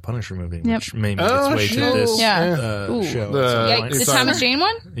the Punisher movie, Yep. which may make Oh, its way shit. to this Yeah. Ooh. show. The- at some Yeah, point. the it's Thomas on- Jane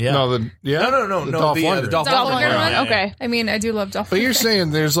one? Yeah. No, No, the Dolph Dolph Lundgren Lundgren one? yeah, Okay. I mean, I do love Dolph. But you're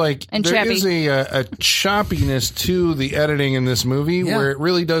saying there's like And there Chappie. is a choppiness to the editing in this movie Yeah. where it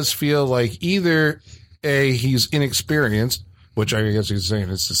really does feel like either he's inexperienced, which I guess he's saying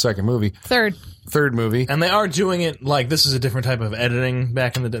it's the second movie, third movie. And they are doing it like this is a different type of editing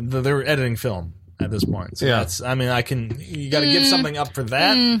back in the day. They were editing film at this point. So Yeah. that's, I mean, you got to give something up for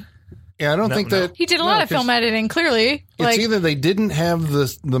that. Yeah, I don't think that He did a lot of 'cause film editing, clearly. It's Like, either they didn't have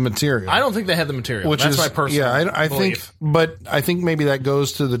the material. I don't think they had the material. Which That's is my personal I think, belief. but I think maybe that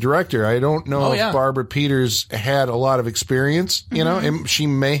goes to the director. I don't know Oh, if yeah. Barbara Peters had a lot of experience. You know, and she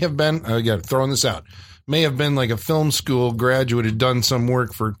may have been again throwing this out. may have been like a film school graduate, had done some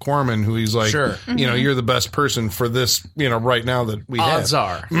work for Corman, who he's like, Sure. you know, you're the best person for this, you know, right now that we Odds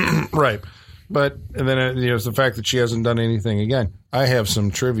have. are. Right. But, and then, you know, it's the fact that she hasn't done anything again. I have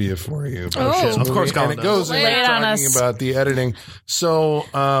some trivia for you. About Oh. this Of course, movie, Colin and it does. goes Lay into it on talking us. about the editing. So,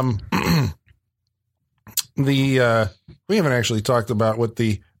 we haven't actually talked about what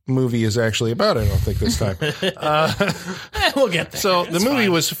the movie is actually about, I don't think, this time. We'll get there. So the It's movie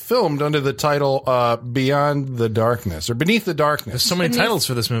fine. was filmed under the title Beyond the Darkness, or Beneath the Darkness. There's so many titles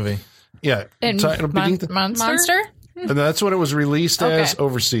for this movie. Yeah. And Beneath the- Monster? and that's what it was released as Okay.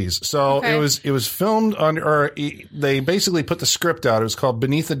 overseas. So Okay. it was filmed under, or they basically put the script out. It was called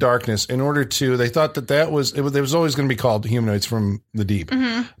Beneath the Darkness in order to, they thought that was always going to be called Humanoids from the Deep.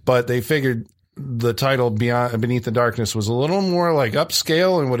 But they figured the title Beneath the Darkness was a little more like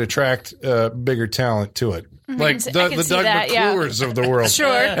upscale and would attract bigger talent to it. Like I the can see Doug that, yeah. McClures of the world. Sure.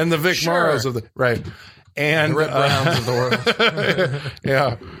 And the Vic Sure. Morrows of the, right. And The Red Browns of the world.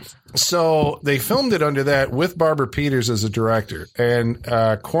 yeah. So they filmed it under that with Barbara Peters as a director. And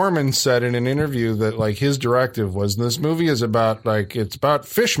Corman said in an interview that like his directive was this movie is about like it's about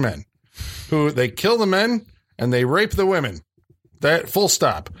fishmen who they kill the men and they rape the women. That full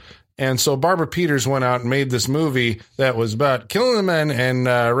stop. And so Barbara Peters went out and made this movie that was about killing the men and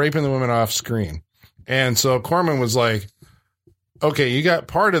raping the women off screen. And so Corman was like, okay, you got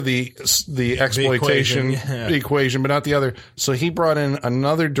part of the exploitation equation, but not the other. So he brought in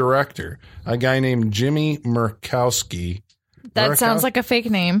another director, a guy named Jimmy Murkowski. That sounds like a fake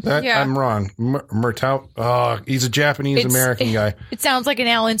name. Yeah. I'm wrong. Murtaugh. Oh, he's a Japanese American guy. It sounds like an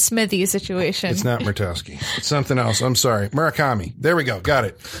Alan Smithy situation. It's not Murkowski. It's something else. I'm sorry. Murakami. There we go. Got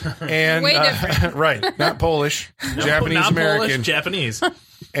it. And Way different. right, not Polish, Japanese Not American, Polish, Japanese.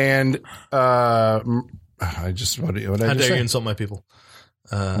 and I just what did I How just dare say? you insult my people?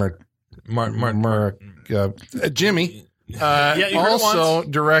 Jimmy. Yeah, you heard it Also once.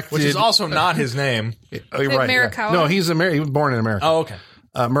 directed, Which is also not his name. oh, you're right. Yeah. Murakawa? No, he was born in America. Oh, okay.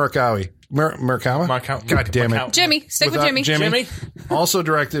 Murakawa. Murakawa. God damn it. Jimmy. Stick with Without Jimmy. Jimmy? Also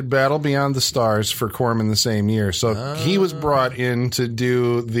directed Battle Beyond the Stars for Corman the same year. So he was brought in to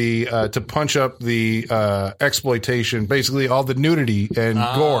do the to punch up the exploitation, basically all the nudity and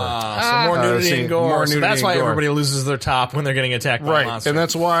gore. So more nudity see, and gore. more So nudity that's and why gore. everybody loses their top when they're getting attacked by a Right. monster. And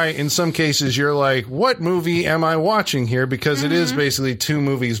that's why in some cases you're like, what movie am I watching here? Because it is basically two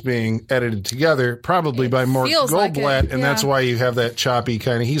movies being edited together, probably by Mark feels like Goldblatt. it, And yeah. that's why you have that choppy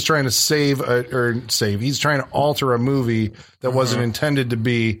kind of, he's trying to he's trying to alter a movie that wasn't intended to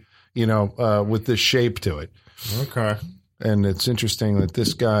be, with this shape to it. okay. And it's interesting that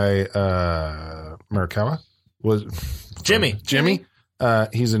this guy, Murakawa, was Jimmy.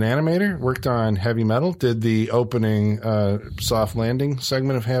 he's an animator, worked on Heavy Metal, did the opening soft landing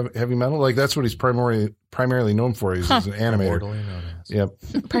segment of Heavy Metal. Like that's what he's primarily known for. He's an animator. Mortally known as. Yep.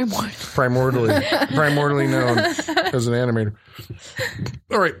 Primordially known as an animator.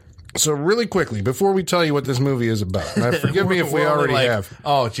 All right. So really quickly, before we tell you what this movie is about, and forgive me if we We're only already like- have.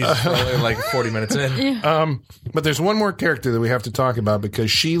 Oh, Jesus. We're only like 40 minutes in. But there's one more character that we have to talk about because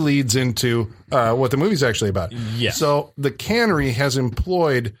she leads into what the movie's actually about. Yes. So the cannery has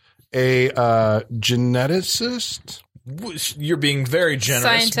employed a geneticist. You're being very generous,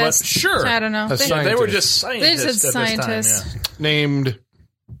 Scientist. but sure. I don't know. A scientist. They were just scientists. They said at this time, scientists. yeah. Named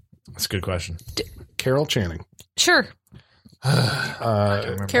That's a good question. Carol Channing. Sure.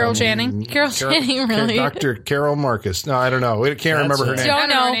 Carol Channing. Carol Channing, really? Dr. Carol Marcus. No, I don't know. I can't remember her That's name. I don't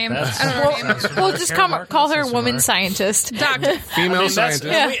know her know. name. That's- I don't know her name. We'll just call her woman scientist. Doctor. Female scientist.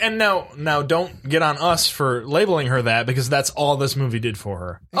 And now don't get on us for labeling her that because that's all this movie did for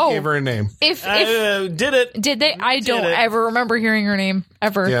her. Gave her a name. If Did it? did they? I don't it. ever remember hearing her name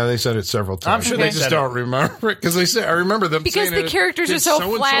ever. Yeah, they said it several times. I'm sure they they just said don't remember it because they said I remember them Because saying the it. characters Did are so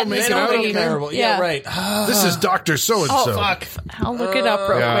so-and-so flat and make They it out don't okay? look terrible. Yeah. Yeah, right. This is Dr. So-and-so. Fuck. I'll look it up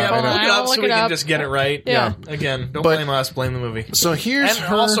real Yeah, quick. I Hold know. on, Look it I'll up so look we it can up. just get it right. Yeah. Again, don't But- blame us. Blame the movie. So here's And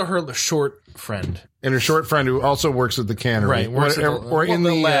her also her short friend. and her short friend who also works at the cannery. Right, works at the- or in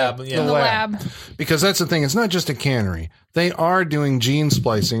well, the the lab, The yeah. In the lab. lab. Because that's the thing. It's not just a cannery. They are doing gene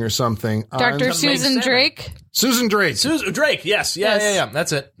splicing or something. on- Dr. makes Susan sense. Drake. Susan Drake. Susan Drake. Yes. Yeah.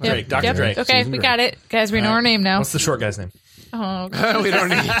 That's it. Drake. Dr. Yep. Drake. Okay, Susan we Drake. got it. Guys, we know her name now. What's the short guy's name? Oh, We don't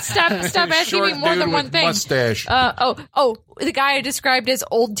need stop asking short me more dude than one with thing. mustache. The guy I described as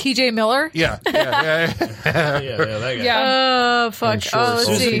old TJ Miller. yeah. Yeah, that guy. Yeah. Oh, fuck. I'm sure Oh, let's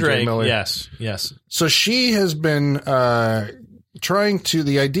Susan Susan see. Drake. Miller. Yes. So she has been trying to.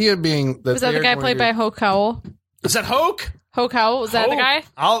 The idea being that Was that the they're guy going played to- by Hoke Howell? Is that Hoke? Hoke Howell? Was that the guy?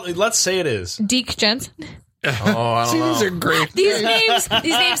 Let's say it is. Deke Jensen? Oh, I don't See, know. these are great. These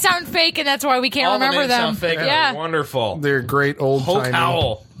names sound fake, and that's why we can't All the remember names them. sound fake. Yeah. They're wonderful. They're great old Hulk time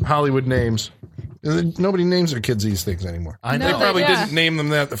Howl. Hollywood names. Nobody names their kids these things anymore. I No, know. They probably Yeah. didn't name them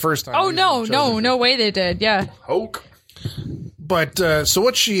that the first time. Oh They no, chose no, it. no way they did. Yeah. Hulk. But so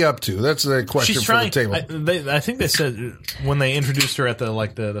what's she up to? That's the question She's for trying. the table. I think they said when they introduced her at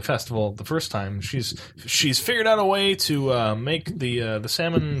the festival the first time, she's figured out a way to make the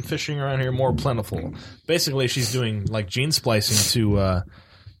salmon fishing around here more plentiful. Basically, she's doing like gene splicing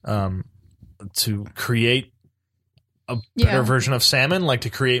to create a better version of salmon, like to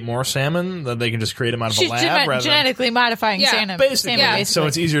create more salmon that they can just create them out of She's a lab rather than genetically modifying Yeah, salmon. basically. salmon, So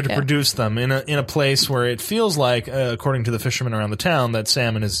it's easier to produce them in a place where it feels like, according to the fishermen around the town, that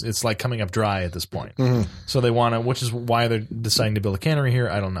salmon it's like coming up dry at this point. So they want to, which is why they're deciding to build a cannery here.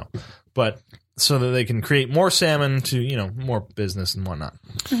 I don't know, but so that they can create more salmon to more business and whatnot.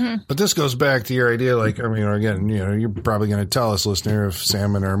 But this goes back to your idea, like, I mean, again, you're probably going to tell us, listener, if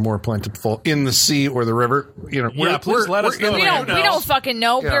salmon are more plentiful in the sea or the river. Please let us know. we don't fucking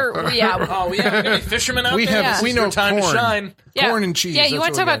know. Yeah. We're yeah. Oh, we have any fishermen out We there. have- This we is know their time corn. to shine. Yeah. Corn and cheese. Yeah, That's you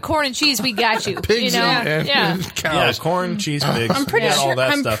want what to talk we about got. corn and cheese? We got you. Pigs and and cows. Yeah, corn, cheese, pigs. I'm pretty we got all sure.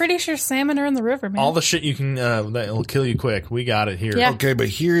 that I'm stuff. pretty sure salmon are in the river, man. All the shit you can that'll kill you quick. We got it here. Yeah. Okay, but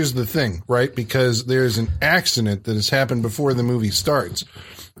here's the thing, right? Because there's an accident that has happened before the movie starts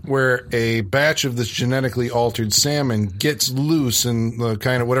where a batch of this genetically altered salmon gets loose in the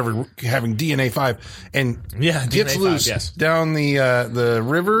kind of whatever, having DNA 5 and Yeah, gets DNA 5, loose yes. down the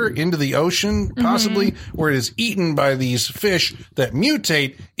river into the ocean, possibly, where it is eaten by these fish that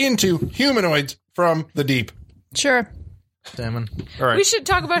mutate into humanoids from the deep. Sure. Salmon. All right. We should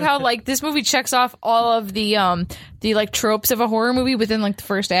talk about how like this movie checks off all of the like tropes of a horror movie within like the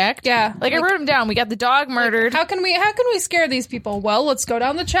first act. Yeah. Like I wrote them down. We got the dog murdered. How can we scare these people? Well, let's go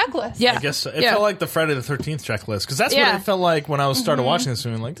down the checklist. Yeah. I guess it Yeah. felt like the Friday the 13th checklist because that's Yeah. what it felt like when I was started watching this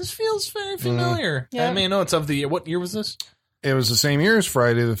movie. Like, this feels very familiar. Yeah. I mean, I know it's of the year. What year was this? It was the same year as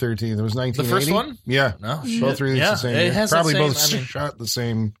Friday the 13th. It was 1980. The first one? Yeah. No, Both released yeah, the same it year. has that Probably same- both I mean, shot the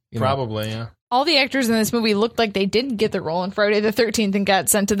same. Probably, yeah. All the actors in this movie looked like they didn't get the role in Friday the 13th and got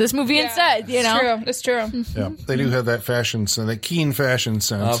sent to this movie instead. You know. It's true. Yeah, they do have that fashion sense, that keen fashion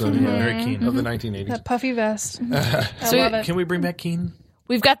sense of, very keen. of the 1980s. That puffy vest. So I love it. Can we bring back Keen?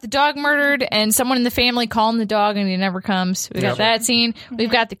 we've got the dog murdered and someone in the family calling the dog and he never comes. We got that scene. We've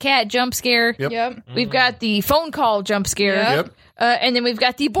got the cat jump scare. Yep. We've got the phone call jump scare. Yep. And then we've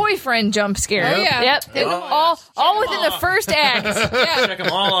got the boyfriend jump scare. Oh, yeah. Yep. All within the first act. Check them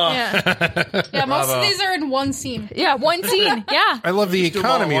all off. Yeah. Most of these are in one scene. Yeah, one scene. Yeah. I love the them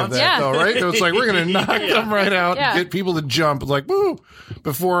all economy at of once. that, Yeah. though, right? It's like, we're going to knock them right out Yeah. and get people to jump. Like, woo,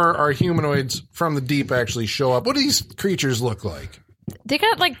 before our humanoids from the deep actually show up. What do these creatures look like? They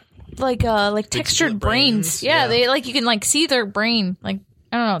got like textured split brains. brains. Yeah, Yeah. they like you can like see their brain. Like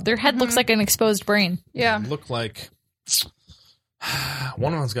I don't know, their head looks like an exposed brain. Yeah. Look like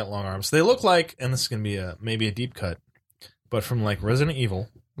one of them's got long arms. They look like, and this is gonna be maybe a deep cut, but from like Resident Evil,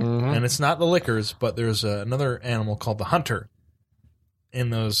 and it's not the Lickers, but there's another animal called the Hunter in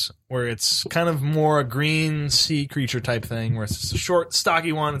those, where it's kind of more a green sea creature type thing, where it's just a short,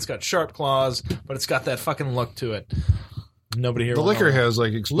 stocky one. It's got sharp claws, but it's got that fucking look to it. Nobody here. The will liquor know. has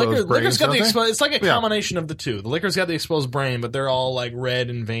like exposed brains. Liquor's got don't the they? exposed. It's like a Yeah. combination of the two. The liquor's got the exposed brain, but they're all like red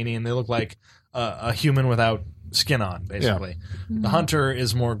and veiny, and they look like a human without skin on, basically. The hunter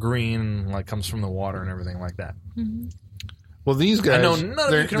is more green, like comes from the water and everything like that. Well, these guys, know none of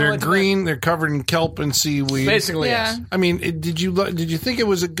you they're, can they're relate to green. They're covered in kelp and seaweed. Basically, Yeah. yes. I mean, did you think it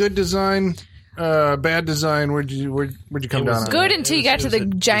was a good design? Bad design? Where'd you come It down was on? Good It until you was- got to it the was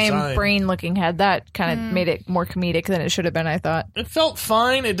a giant design. brain looking head. That kind of made it more comedic than it should have been, I thought. It felt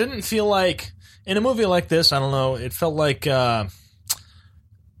fine. It didn't feel like, in a movie like this, I don't know, it felt like, I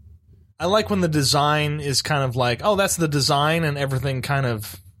like when the design is kind of like, oh, that's the design, and everything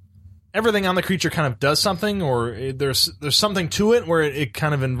on the creature kind of does something, or there's something to it where it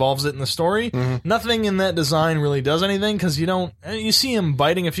kind of involves it in the story. Nothing in that design really does anything, because you see him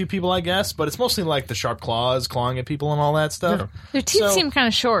biting a few people, I guess, but it's mostly like the sharp claws clawing at people and all that stuff. Their teeth So- seem kind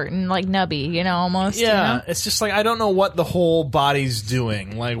of short and like nubby, almost. Yeah, it's just like, I don't know what the whole body's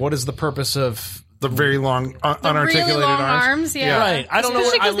doing. Like, what is the purpose of... The very long, unarticulated really long arms. arms, yeah. Right. I don't know.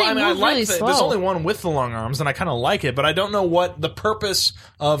 Especially What, 'cause they I move like really the, slow. there's only one with the long arms, and I kind of like it, but I don't know what the purpose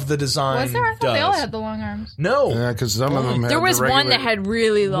of the design Was there? I thought does. they all had the long arms. No. Yeah, because some of them had There was the one that regular- had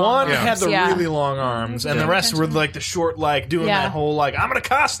really long One arms. had the yeah. really long arms, and the rest were like the short, like doing Yeah. that whole like, I'm in a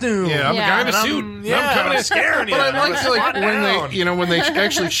costume. Yeah, I'm Yeah. a guy in a And suit. Yeah, I'm coming I'm in. scaring you. But I like I'm like gonna when down. they, when they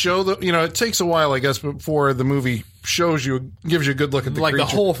actually show the, it takes a while, I guess, before the movie shows you, gives you a good look at the like creature.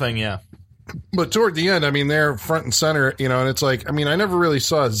 the whole thing. Yeah. But toward the end, I mean, they're front and center, you know, and it's like, I mean, I never really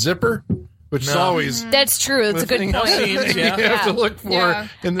saw a zipper, which is always That's true. That's a good thing point. Scenes, you have to look for Yeah.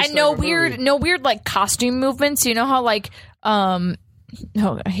 in this And no type of weird, movie. no weird like costume movements. You know how like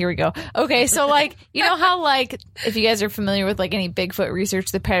oh, here we go. Okay, so like you know how like if you guys are familiar with like any Bigfoot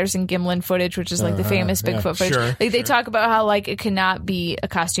research, the Patterson-Gimlin footage, which is like the famous Bigfoot footage, Sure, like they talk about how like it cannot be a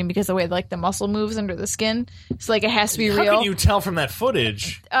costume because the way like the muscle moves under the skin, so like it has to be How real. can you tell from that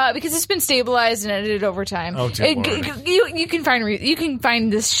footage? Because it's been stabilized and edited over time. Oh, dear Lord. You can find you can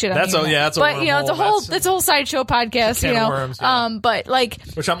find this shit on That's the a- internet. yeah, that's a but you know it's a wormhole. whole That's- it's a whole sideshow podcast. can You of know, worms, yeah. but like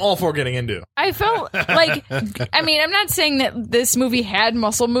Which I'm all for getting into. I felt like, I mean, I'm not saying that this movie had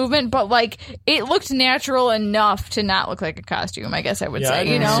muscle movement, but like it looked natural enough to not look like a costume. I guess I would Yeah, I say,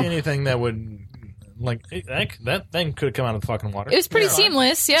 you didn't see know, anything that would like that thing could have come out of the fucking water. it was pretty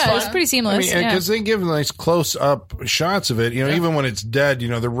seamless. Yeah, it was pretty I seamless. mean, yeah. because they give nice close-up shots of it. You know, even when it's dead, you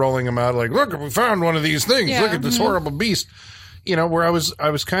know, they're rolling them out like, look, we found one of these things. Yeah. Look at this horrible beast. You know, where I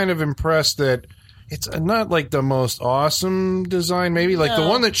was kind of impressed that it's not like the most awesome design, maybe like the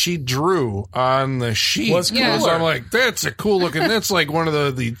one that she drew on the sheet Was cooler. I'm like, that's a cool looking. That's like one of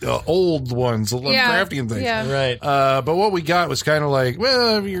the old ones, the Lovecraftian things. Yeah. Right. But what we got was kind of like,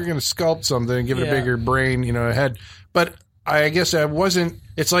 well, you're going to sculpt something and give it a Yeah. bigger brain, you know, a head. But I guess I wasn't.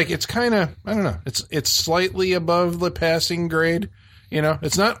 It's like it's kind of, I don't know. It's slightly above the passing grade. You know,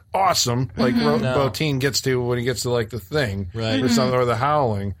 it's not awesome like Bottin gets to when he gets to like the Thing, Right. or something, or the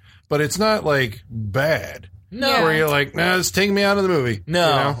Howling. But it's not like bad. No. Where you're like, nah, it's taking me out of the movie. No,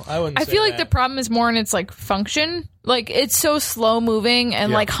 You know? I wouldn't. I say feel like that. the problem is more in its like function. Like it's so slow moving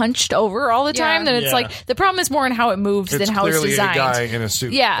and Yeah. like hunched over all the time that it's Yeah. like the problem is more in how it moves It's than how it's clearly a designed. guy in a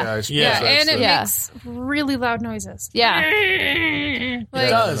suit. Yeah. I suppose Yeah, that's and it the- Yeah. makes really loud noises. Yeah, Like, It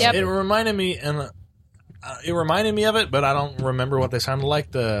does. Yep. It reminded me, and it reminded me of it, but I don't remember what they sounded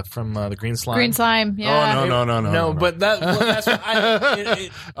like from the Green Slime. green slime. Yeah. Oh, no. But that's what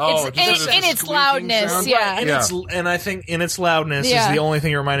Oh, It's just in its squeaking loudness, sound? yeah. and I think in its loudness Yeah. is the only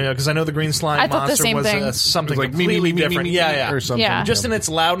thing it reminded me of because I know the Green Slime I thought the monster same was thing. something Like completely different. Yeah, or something. Yeah. Just in its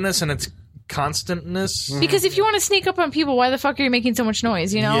loudness and its constantness. Because if you want to sneak up on people, why the fuck are you making so much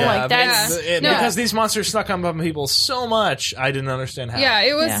noise? You know, like that's because these monsters snuck up on people so much, I didn't understand how. yeah,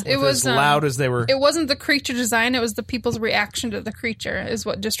 it was. Yeah. It With was as loud as they were. It wasn't the creature design; it was the people's reaction to the creature is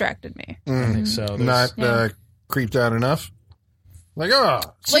what distracted me. I think so. There's- Not creeped out enough. Like,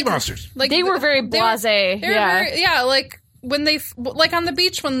 sea Like- monsters. Like they were very blasé. They were Yeah. very, yeah, like when they like on the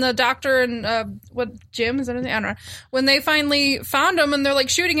beach when the doctor and what Jim is that his name? I don't know. When they finally found him and they're like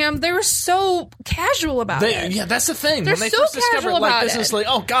shooting him, they were so casual about it. Yeah, that's the thing. They're when they so first discovered casual like about this, it's it. like,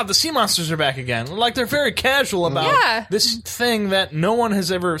 oh god, the sea monsters are back again. Like they're very casual about Yeah. this thing that no one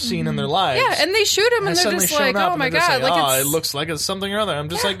has ever seen in their lives. Yeah, and they shoot him and has they're suddenly just shown like, up oh and my they're just god, like, like oh, it's it looks like it's something or other. I'm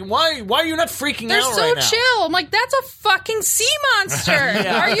just like, why are you not freaking they're out so right now? chill. I'm like, that's a fucking sea monster.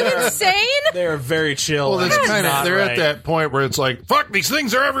 Are you insane? They're very chill. Well, that's and it's kind of not they're right. at that point where it's like, fuck, these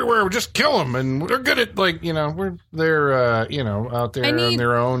things are everywhere. We just kill them, and we're good at like, you know, they're out there on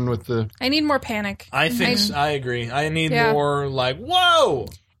their own with the. I need more panic. I think I agree. I need Yeah. more like, whoa.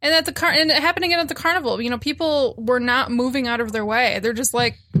 And at the and it happened again at the carnival. You know, people were not moving out of their way. They're just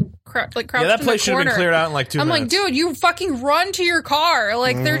like crouched Yeah, that place in should the have been corner. cleared out in like 2 I'm minutes. like, dude, you fucking run to your car.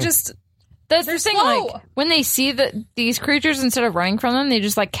 Like they're just That's They're the thing. slow. Like when they see these creatures, instead of running from them, they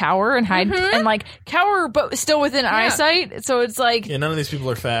just like cower and hide and like cower, but still within eyesight. So it's like, yeah, none of these people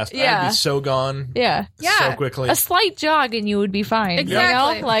are fast. Yeah. I'd be so gone yeah, so quickly. a slight jog and you would be fine.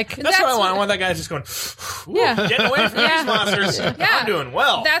 Exactly. You know, like That's what I want. I want that guy just going, Yeah. getting away from Yeah. these monsters. I'm doing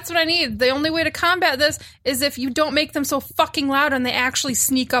well. That's what I need. The only way to combat this is if you don't make them so fucking loud and they actually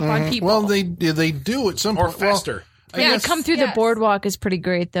sneak up on people. Well, they do at some or point. Well, faster. Yeah, come through the yes. boardwalk is pretty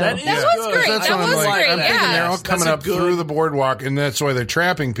great though. That is was good. great. That's That what I'm was like. great, I'm thinking yeah. they're all That's coming a up good- through the boardwalk, and that's why they're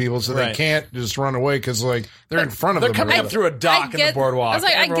trapping people, so they Right. can't just run away because like they're in front of They're them. coming or up through a dock in get- the boardwalk. I was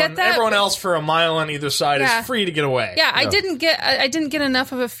like, I get that, Everyone but- else for a mile on either side Yeah. is free to get away. yeah, I didn't get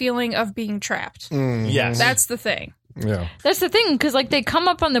enough of a feeling of being trapped. Yes. That's the thing. Yeah. That's the thing, because like they come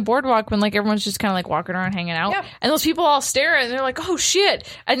up on the boardwalk when like everyone's just kind of like walking around hanging out, Yeah. and those people all stare and they're like, "Oh shit!"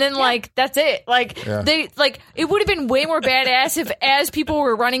 And then like that's it. Like they like it would have been way more badass if as people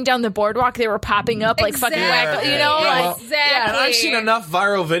were running down the boardwalk, they were popping up like fucking whack, you know? Yeah. Like Exactly. And I've seen enough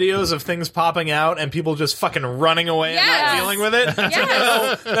viral videos of things popping out and people just fucking running away and Yes. not dealing with it. To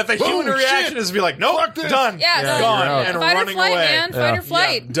know that the human Boom, reaction shit. is to be like, nope, Fuck this. done. Yeah, Yeah, gone. you're out. And Fight or running flight, away. man. Fight or Yeah,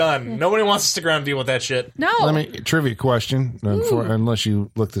 flight. done. Nobody wants to stick around and deal with that shit. No. Let me trivia question, unless you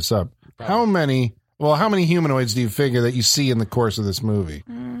look this up. How many humanoids do you figure that you see in the course of this movie?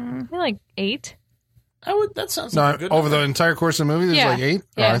 maybe like 8. That sounds No, like a good over the number. entire course of the movie, there's Yeah. like 8?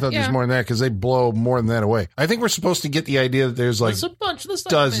 Yeah. Oh, I thought Yeah. there's more than that because they blow more than that away. I think we're supposed to get the idea that there's like There's a bunch of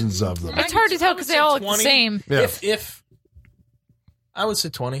stuff. dozens of them. It's hard to tell because they all look the 20. same. Yeah. If I would say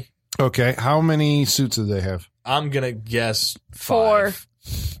 20. Okay, how many suits did they have? I'm gonna guess 4. 5.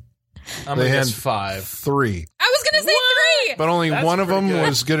 I'm They gonna had guess 5. 3. I was gonna say 3. But only That's one of pretty them good.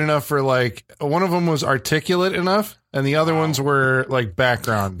 was good enough for like, one of them was articulate enough, and the other ones were like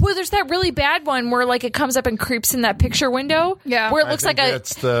background. Well, there's that really bad one where like it comes up and creeps in that picture window. Yeah. where it I looks think like a.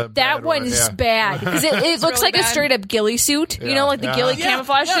 that's the That bad one, one's yeah. bad because it looks really like a bad. straight up ghillie suit. You know, like the Yeah. ghillie Yeah.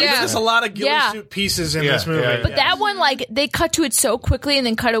 camouflage Yeah, suit. Yeah. there's a lot of ghillie Yeah. suit pieces in Yeah, this movie. yeah, yeah. But that one, like, they cut to it so quickly and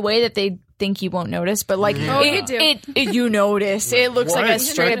then cut away that they think you won't notice. But like, Oh, you do. you notice. It looks like a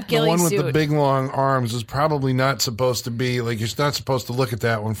straight up The ghillie one with suit. the big long arms is probably not supposed to be like, you're not supposed to look at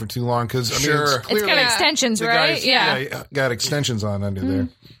that one for too long because I mean, Sure. it's It's clearly got Yeah. extensions, the right? guys, Yeah. got extensions on under there.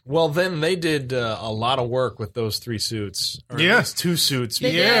 Well, then they did a lot of work with those 3 suits. Or Yeah. at least 2 suits.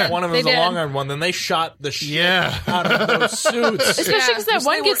 They Yeah. did. One of They them was a did. long arm one. Then they shot the shit Yeah. out of those suits. Especially Yeah. because that Because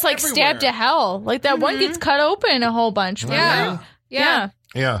one they gets were like stabbed to everywhere. hell. Like that one gets cut open a whole bunch. Yeah. remember? Yeah.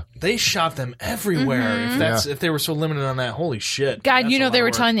 Yeah. They shot them everywhere. If they were so limited on that, holy shit! God, That's you a know lot they of were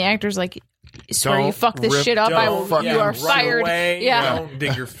work. telling the actors like, swear you Don't fuck this rip- shit up, I will. don't You are run fired. away. Yeah. Don't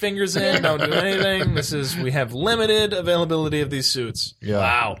dig your fingers in. Don't do anything. We have limited availability of these suits. Yeah.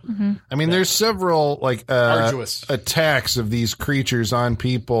 Wow. I mean, there's several like Arduous. attacks of these creatures on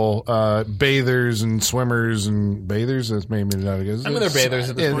people, bathers and swimmers and bathers. That's maybe not a good. I mean, they're bathers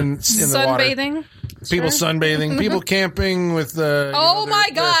at this in, point. in the water. Sunbathing. People sunbathing, people camping with the. Oh my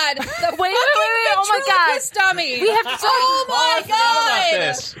god! The Wait, oh my god. ventriloquist dummy. We have to Oh my I forgot about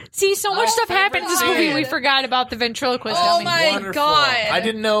god! this. See, so much stuff happened in this movie. scene. We forgot about the ventriloquist Oh dummy. my Wonderful. god! I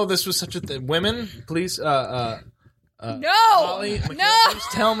didn't know this was such a thing. Women, please, No, Holly, Michaela, no. please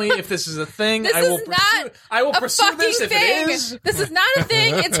tell me if this is a thing. This I will is pursue. not I will a pursue fucking this if thing. it is. This is not a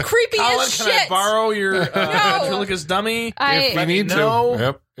thing. It's creepy Colin, as can shit. I borrow your ventriloquist dummy? If I, we need know. to.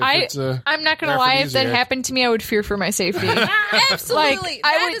 Yep. If I'm not gonna lie. If that aphrodisiac. happened to me, I would fear for my safety. Absolutely, Like,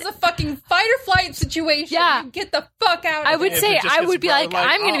 that is a fucking fight or flight situation. Yeah. You get the fuck out. I of would it. say If it just I gets would be brought, like,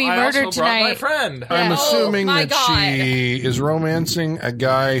 I'm gonna be I murdered also brought my tonight. friend. I'm Yeah. assuming Oh my that she is romancing a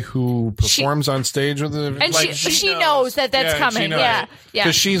guy who performs on stage with the. And Like, she she knows that that's coming. Yeah, yeah.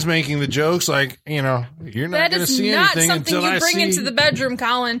 Because she's making the jokes like, you're not That going to is see not anything something until you I bring see. into the bedroom,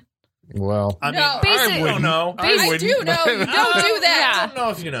 Colin. Well, I mean, No. Basic- I don't know. I do know. You don't do that. I don't know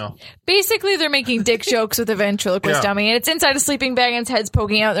if you know. Basically, they're making dick jokes with a ventriloquist Yeah. dummy, and it's inside a sleeping bag, and its head's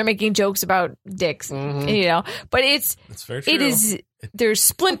poking out. They're making jokes about dicks, you know. But That's very true. it is. There's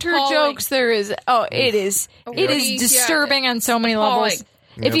splinter Appalling. jokes. There is. Oh, it is. It Yeah. is disturbing on so many levels.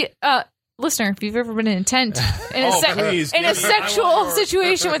 If you, listener, if you've ever been in a tent in a, Oh, please, in give a me- sexual I want your-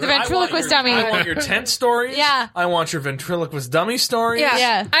 situation with a ventriloquist dummy, I want your tent stories. Yeah. I want your ventriloquist dummy stories. Yeah.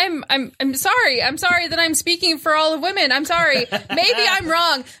 Yeah. I'm sorry. I'm sorry that I'm speaking for all of women. I'm sorry. Maybe I'm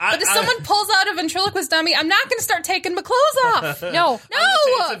wrong. But if someone pulls out a ventriloquist dummy, I'm not going to start taking my clothes off. no. No.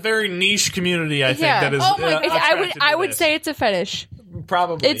 It's a very niche community, I think, Yeah. that is. Oh my God. I would say it's a fetish.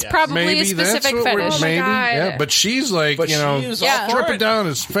 probably. It's yes. probably maybe a specific that's what we're, fetish. my maybe, God. yeah. But she's like, But she's all Yeah. for strip it down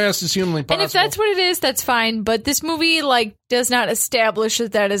as fast as humanly possible. And if that's what it is, that's fine. But this movie like does not establish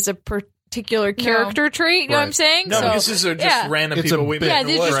that as a particular character trait. You know what I'm Right. saying? No, so, because these are just yeah. random It's people a we bit. met. Yeah, in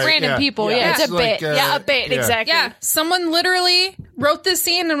the they're woods. just Right, random yeah. people. Yeah. Yeah, It's it's a like, bit. Yeah, a bit. yeah. Exactly. Yeah, someone literally wrote this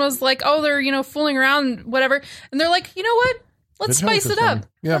scene and was like, "Oh, they're fooling around, whatever," and they're like, "You know what? Let's spice it up.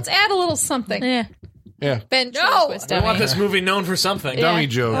 Yeah. Let's add a little something." Yeah. Yeah. Ventriloquist We want dummy. this movie known for something. Yeah. Dummy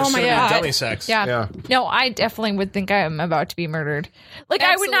jokes. Oh my It's gonna be God. dummy sex. Yeah. Yeah. No, I definitely would think I am about to be murdered. Like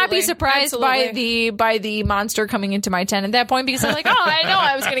I would not be Absolutely. surprised by the monster coming into my tent at that point because I'm like, oh, I know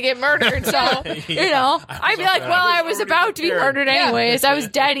I was going to get murdered. So I'd be like, well, I was about to be murdered anyways. I was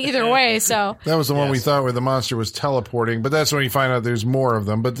dead either way. So That was the one we thought where the monster was teleporting, but that's when you find out there's more of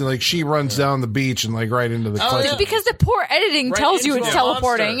them. But like she runs down the beach and like right into the cliff. yeah. because the poor editing Right tells you into it's a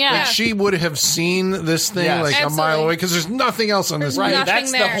teleporting. monster. Yeah. She would have seen this thing Yes. like a mile Absolutely. away because there's nothing else on this. There's movie. nothing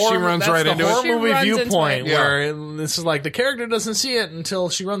That's the there. horror. She runs that's right the into it. horror She movie runs into viewpoint it. Yeah. where this is like the character doesn't see it until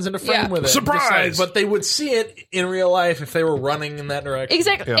she runs into frame Yeah. with it. Surprise! Just but they would see it in real life if they were running in that direction.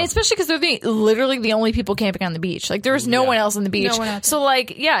 Exactly, Yeah. especially because they're literally the only people camping on the beach. Like there was no one else on the beach. No one else. So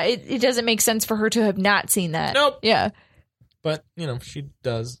like, yeah, it doesn't make sense for her to have not seen that. Nope. Yeah, But she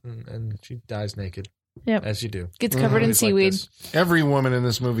does, and she dies naked. Yep. As you do. gets covered in Movies like seaweed. this. Every woman in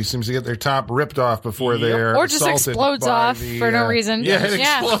this movie seems to get their top ripped off before they're Or just assaulted explodes by off the, for no reason. Yeah, it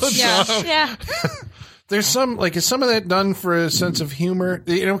explodes Yeah. off. Yeah. There's some is some of that done for a sense of humor?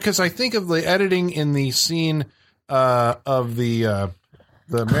 Because I think of the editing in the scene of the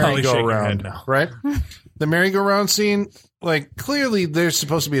the Probably shaking her merry-go-round, head no. right? The merry-go-round scene, like clearly there's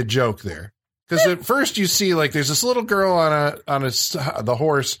supposed to be a joke there. Because at first you see like there's this little girl on the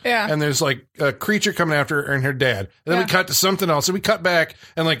horse, Yeah. and there's like a creature coming after her and her dad. And then we cut to something else, and we cut back,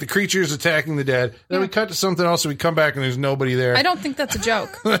 and like the creature's attacking the dad. And then we cut to something else, and we come back, and there's nobody there. I don't think that's a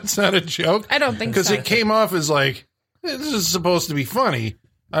joke. That's not a joke. I don't think Because so. it came off as like this is supposed to be funny.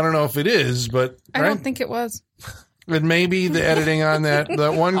 I don't know if it is, but I don't think it was. And maybe the editing on that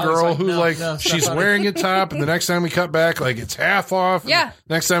one was girl like, who no, like no, it's she's not funny. wearing a top, and the next time we cut back, like it's half off. and Yeah.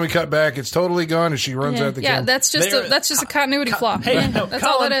 Next time we cut back, it's totally gone, and she runs out the Yeah, camera. that's just a continuity flaw. Hey, no, that's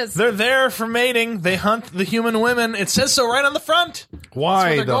all Colin, it is. They're there for mating. They hunt the human women. It says so right on the front.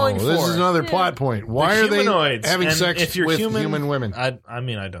 Why they're though? going This for. is another plot point. Why are they Humanoids. having And sex if you're with human, human women? I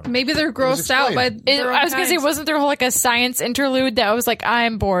mean, I don't. Maybe they're grossed out by their own I was gonna say, kinds. wasn't there like a science interlude that I was like,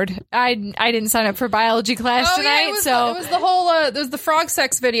 I'm bored. I didn't sign up for biology class Oh, tonight, yeah, it was, so it was the whole there was the frog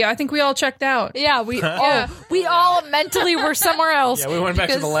sex video. I think we all checked out. yeah, we all mentally were somewhere else. Yeah, we went back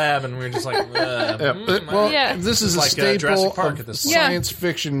to the because- lab and we were just like, Well, Yeah. this is a like, staple Jurassic Park of at this point. science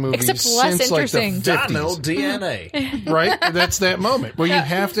fiction movies Except less since like the interesting. 50s. Donald DNA. Right? That's that moment where you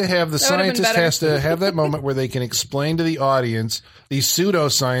have to have the That would've been scientist better. has to have that moment where they can explain to the audience the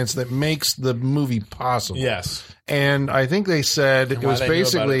pseudoscience that makes the movie possible. Yes. And I think they said it Why was they knew about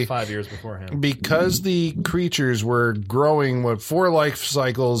basically it 5 years beforehand. because the creatures were growing 4 life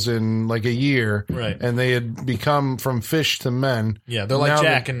cycles in like a year, Right. and they had become from fish to men. Yeah, they're like Now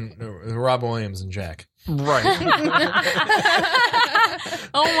Jack and Rob Williams and Jack. Right.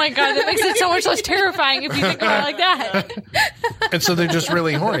 Oh my god, that makes it so much less terrifying if you think about it like that. And so they're just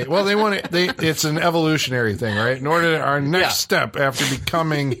really horny. Well, it's an evolutionary thing, right? In order our next step after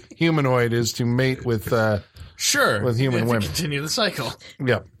becoming humanoid is to mate with Sure. With human if you women. Continue the cycle.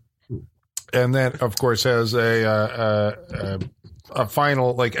 Yep. And that, of course, has a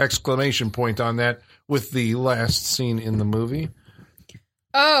final like exclamation point on that with the last scene in the movie.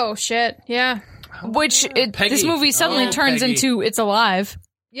 Oh shit! Yeah, Which Peggy. this movie suddenly Oh, turns Peggy. into It's Alive.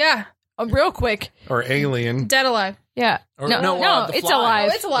 yeah, Real quick. Or Alien. dead alive. Yeah. Or- no, The It's Fly. Alive.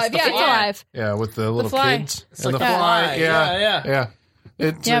 Oh, It's Alive, yeah, It's yeah. Alive. Yeah, with the little Fly. kids. It's and like the The fly. Fly. Yeah. Yeah.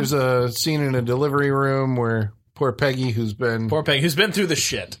 There's a scene in a delivery room where poor Peggy, who's been. Poor Peggy, who's been through the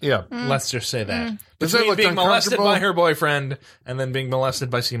shit. Yeah. Let's just say that. Does that Between look being molested uncomfortable? by her boyfriend and then being molested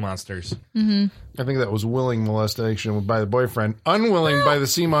by sea monsters. I think that was willing molestation by the boyfriend, unwilling by the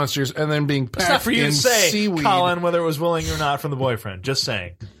sea monsters, and then being It's not packed for you in to say, seaweed. Colin, whether it was willing or not from the boyfriend. Just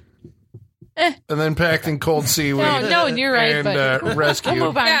saying. And then packed in cold seaweed. No, you're right, And but rescued. we'll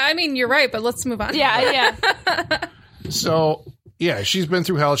move on. Yeah, I mean you're right, but let's move on. Yeah. So, yeah, she's been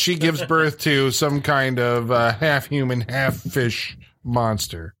through hell. She gives birth to some kind of half human, half fish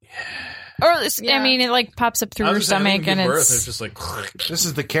monster. Or I mean, it like pops up through her stomach, and It's it's just like This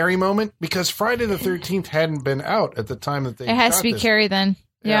is the Carrie moment because Friday the 13th hadn't been out at the time that they it has shot to be this. Carrie. Then,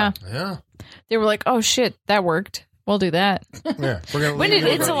 yeah, yeah. they were like, "Oh shit, that worked. We'll do that." Yeah, we're gonna When leave did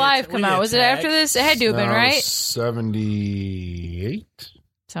it It's alone. Alive come out? Was it after this? It had to have been, No, right? 78.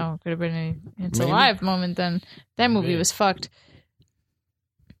 So it could have been a It's Maybe. Alive moment. Then that movie Maybe. was fucked.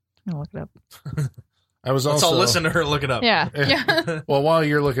 I'm gonna look it up. I was Let's also all listen to her look it up. Yeah, Well, while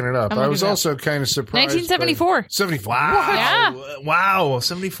you're looking it up, I'm I looking was it up. also kind of surprised. 1974. 74. Wow. Yeah. Wow.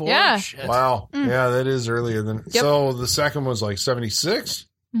 74? Yeah. Shit. Wow. Yeah, that is earlier than. Yep. So the second was like 76.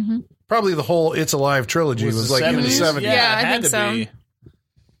 Mhm. Probably the whole It's Alive trilogy was, the like in the 70s. Yeah, it I had think to so. be.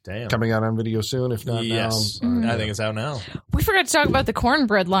 Damn. Coming out on video soon, if not Yes. now. I think it's out now. We forgot to talk about the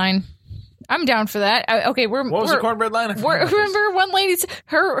cornbread line. I'm down for that. Okay, What was the cornbread line? I forgot what it was. Remember one lady's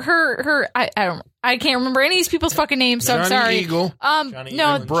her I can't remember any of these people's fucking names, so I'm Johnny sorry. Eagle. Johnny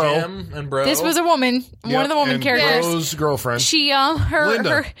No, Eagle Bro. Jim and Bro. this was a woman, one of the woman and characters. Bro's girlfriend. She her Linda.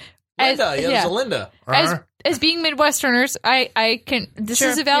 her Linda. Yeah, it was a Linda. as being Midwesterners, I can. This Sure,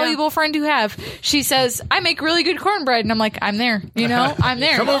 is a valuable friend to have. She says, "I make really good cornbread," and I'm like, "I'm there." You know, I'm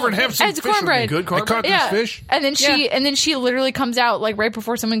there. Come over and have some It's fish with me. cornbread. Good I cornbread. caught Yeah, this fish. and then she literally comes out like right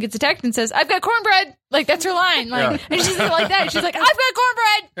before someone gets attacked and says, "I've got cornbread." Like that's her line. Like, and she's like that. She's like, "I've got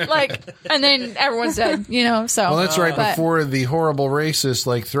cornbread." Like, and then everyone's dead. You know. So Well, that's right but- before the horrible racist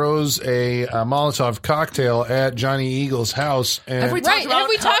like throws a Molotov cocktail at Johnny Eagle's house, and Have we Right, talked have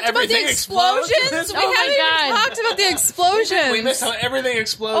we about how talked about the everything explodes in explosions? this We Oh my haven't God. even talked about the explosions. We missed how everything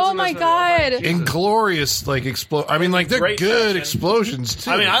explodes. Oh in my this God. movie. inglorious like explode. I mean, like they're Great good fashion. explosions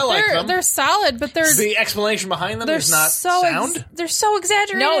too. I mean, I like them. They're solid, but they're The explanation behind them they're is not so sound. they're so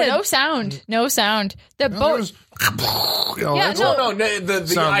exaggerated. no sound, no sound. The No, boat. there was Yeah, that's no. what- The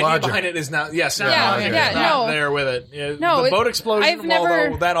Sound idea logic. behind it is not. Yeah, sound Yeah, logic yeah, is not no. there with it. Yeah, No, the boat I've explosion. never-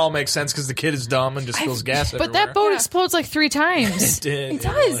 Although that all makes sense because the kid is dumb and just spills gas. But that boat explodes like 3 times. It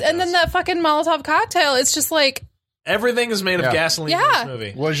does. And then that fucking Molotov cocktail, it's just like, everything is made of Yeah. gasoline Yeah. in this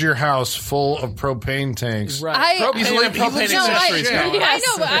movie. Was your house full of propane tanks? Right. I- Propane He's and like- propane he's- no, accessories. I- going. I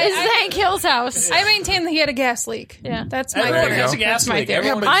know, but This is Hank Hill's house. I maintain that he had a gas leak. Yeah. That's my Everyone theory. has a gas That's my leak. theory.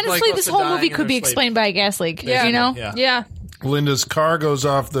 Everyone- Honestly, like, this close to whole dying movie in could be their sleep. explained by a gas leak. Yeah. You know? Yeah. Yeah. Linda's car goes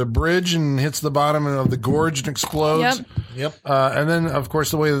off the bridge and hits the bottom of the gorge and explodes. Yep. Yep. And then, of course,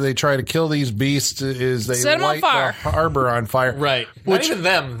 the way that they try to kill these beasts is they Set 'em on light fire. the harbor on fire. Right. Which- Not even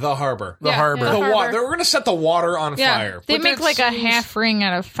them. The harbor. The harbor. The harbor. water. We're going to set the water on Yeah. fire. They But make that like a seems- half ring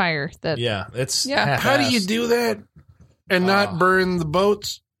out of fire. That Yeah. It's Yeah. How do you do that and not burn the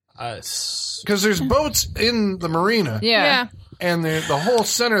boats? Because there's boats in the marina, Yeah. and the whole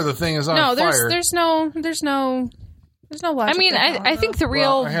center of the thing is on No, fire. there's no logic. I mean, there. I think the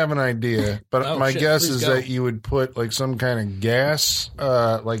real. Well, I have an idea, but Oh, my shit, guess please is go. that you would put like some kind of gas,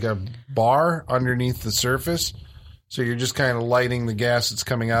 like a bar underneath the surface, so you're just kind of lighting the gas that's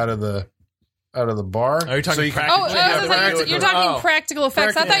coming out of the bar. Are you talking so you can- practical? Oh, Yeah, I was like, practical. you're talking Oh. practical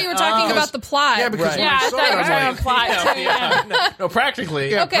effects. I thought you were talking about the plot. Yeah, because Right. when Yeah, I I saw thought it, you were I'm talking like, plot. Yeah. No,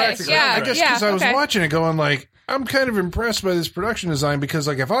 practically. yeah, Okay, practically. yeah, I guess yeah, because I was okay. watching it, going like, I'm kind of impressed by this production design because,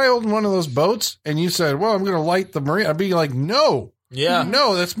 like, if I owned one of those boats and you said, "Well, I'm going to light the marine," I'd be like, "No, Yeah.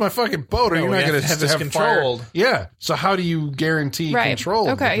 no, that's my fucking boat. Or No, you're we not have going to have this fire." controlled. Yeah. So how do you guarantee Right. control?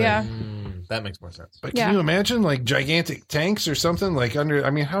 of the Okay, thing? yeah. That makes more sense. But Yeah. can you imagine like gigantic tanks or something like under? I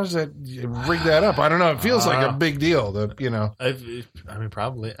mean, how does that rig that up? I don't know. It feels like a big deal. I mean,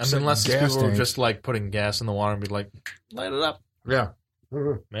 probably. I Set mean, unless these gas people were tank. just like putting gas in the water and be like, light it up. Yeah.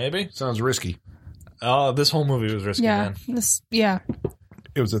 Maybe. Sounds risky. Oh, this whole movie was risky, Yeah. man. Yeah.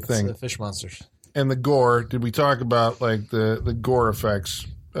 It was a It's thing. the fish monsters. And the gore. Did we talk about like the gore effects?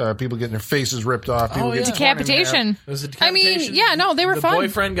 People getting their faces ripped off. People Oh, yeah. getting torn in half. Decapitation. It was a I mean, decapitation. yeah, no, they were the fun.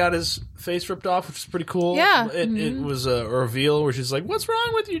 boyfriend got his face ripped off, which is pretty cool. Yeah. It was a reveal where she's like, "What's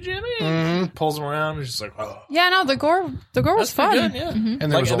wrong with you, Jimmy?" Pulls him around and she's like, "Oh, Yeah, no, the gore was that's pretty fun. good." Yeah. And there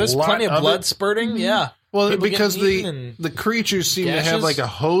Like, was a there's lot plenty of blood it. spurting. Yeah. Well, People because getting eaten and the creatures seem to have gashes. like a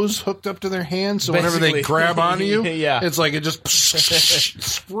hose hooked up to their hands, so whenever they Basically. grab onto you, Yeah. it's like it just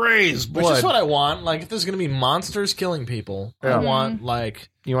sprays blood. Which is what I want. Like, if there's going to be monsters killing people, I Yeah. want, like...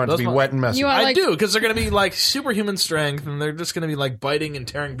 you want it to those be mon- wet and messy. You want- I like- do, because they're going to be, like, superhuman strength, and they're just going to be, like, biting and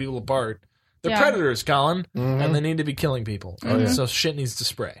tearing people apart. They're Yeah. predators, Colin, and they need to be killing people. yeah. So shit needs to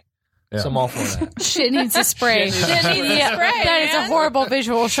spray. Yeah. So I'm all for that. Shit needs to spray. Shit needs to spray. Yeah, spray, that is a man. horrible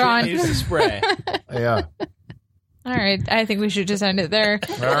visual, Shit Sean. needs to spray. Yeah. All right, I think we should just end it there.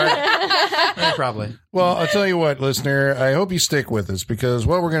 All right. Yeah, probably. Well, I'll tell you what, listener. I hope you stick with us because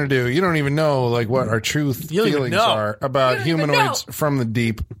what we're going to do, you don't even know like what our true You don't even feelings know. are about You don't even humanoids from the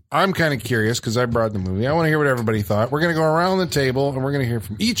deep. I'm kind of curious because I brought the movie. I want to hear what everybody thought. We're going to go around the table and we're going to hear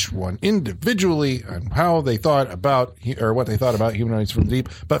from each one individually on how they thought about or what they thought about humanoids from the deep.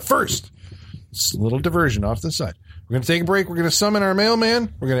 But first, it's a little diversion off the side. We're going to take a break. We're going to summon our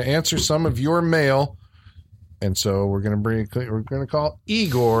mailman. We're going to answer some of your mail. And so we're going to call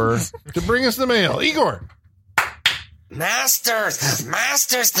Igor to bring us the mail. Igor. Masters,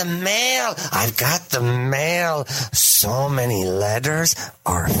 the mail. I've got the mail. So many letters.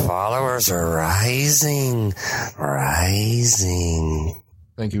 Our followers are rising.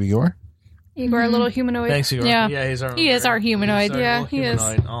 Thank you, Igor. Igor, a little humanoid. Thanks, Igor. Yeah. He's our... He is our humanoid. Yeah, he is.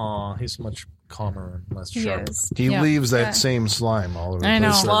 Aw, he's much calmer and less He sharp. is. He Yeah. leaves that Yeah. same slime all over I the know.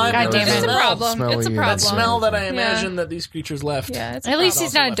 place. Slime, God damn it. It's a problem. Smelly It's a and- problem. That smell that I Yeah. imagine that these creatures left. Yeah, it's At least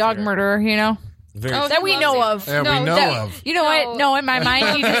he's not a dog murderer, you know? Very Oh, That we know of. Yeah, No, we know that- of. You know what? No, in my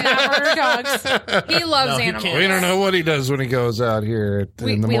mind, he does not murder dogs. He loves No, he animals. can't. We don't know what he does when he goes out here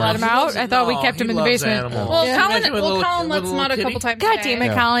We in the let morning. him out. I thought we kept him in the basement. Well, Yeah. Colin, Imagine with well, little- Colin with lets him little out a kitty. couple times. God a day. damn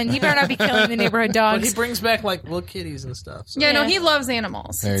it, Colin. You better not be killing the neighborhood But he dogs. brings back like little kitties and stuff. So Yeah, no, Yeah. he loves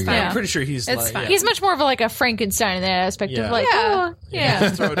animals. There It's you go. fine. Yeah. I'm pretty sure he's It's like, fine. yeah. He's much more of like a Frankenstein in that aspect Yeah. of like, Yeah. oh, yeah.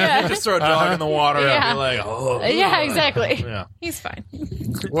 Just throw a dog in the water Yeah. and be like, oh. Yeah, exactly. Yeah. He's fine.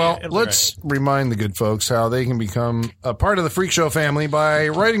 Well, It's let's remind the good folks how they can become a part of the Freak Show family by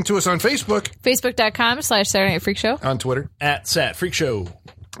writing to us on Facebook, Facebook.com/Saturday Night Freak Show. on Twitter, At Sat Freak Show.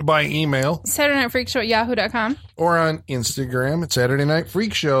 by email, Saturday Night Freak Show at yahoo.com. or on Instagram at Saturday Night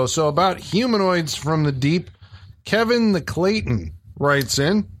Freak Show. So about humanoids from the deep, Kevin the Clayton writes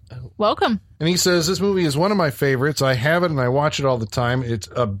in. Welcome. And he says, this movie is one of my favorites. I have it and I watch it all the time. It's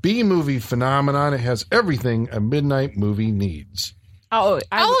a B-movie phenomenon. It has everything a midnight movie needs. Oh,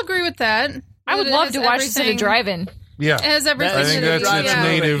 I'll agree with that. I would It love has to watch this at a everything- drive-in. Yeah. It has everything. I think in that's it. its Yeah.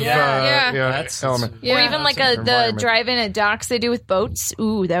 native Yeah. element. Yeah. Or even like the environment. drive-in at docks they do with boats.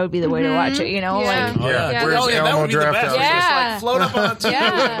 Ooh, that would be the way to watch it. You know, Yeah. like Yeah. Where's that Alamo would be the Draft best. House? Just Yeah. like float up on a tube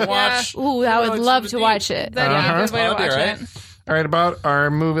Yeah. and watch. ooh, I would love to watch it. That'd be a good way to That'd be watch right. it. All right, about our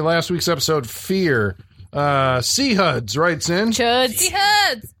movie, last week's episode, Fear. Sea Huds writes in. Chuds.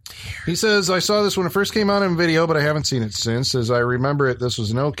 Heads. He says, I saw this when it first came out in video, but I haven't seen it since. As I remember it, this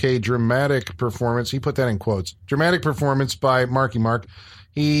was an okay dramatic performance. He put that in quotes. Dramatic performance by Marky Mark.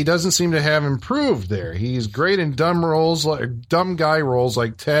 He doesn't seem to have improved there. He's great in dumb guy roles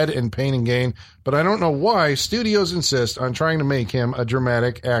like Ted and Pain and Gain, but I don't know why studios insist on trying to make him a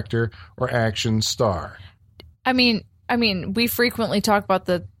dramatic actor or action star. I mean, we frequently talk about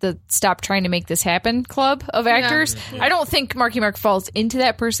the Stop Trying to Make This Happen club of actors. I don't think Marky Mark falls into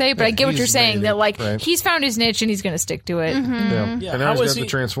that per se, but I get what he's you're saying, made that it, like right. he's found his niche and he's going to stick to it. Yeah. Yeah, And now how he's is got the he-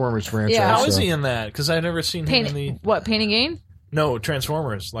 Transformers franchise. Yeah. How is so- he in that? Because I've never seen him in the Pain and Gain? no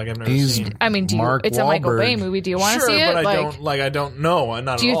Transformers. Like I've never He's- seen. I mean, Mark it's a Michael Wahlberg. Bay movie. Do you want to Sure, see it? but I don't know.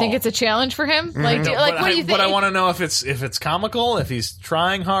 Not do you at think all. it's a challenge for him? Mm-hmm. Like, But what do you think? But I want to know if it's comical, if he's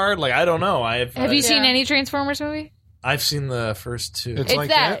trying hard. Like I don't know. Have you seen any Transformers movie? I've seen the first two. It's It's like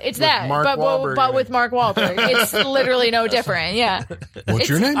that. that It's with that. Mark Wahlberg But in with it. Mark Wahlberg. It's literally no different. Yeah. What's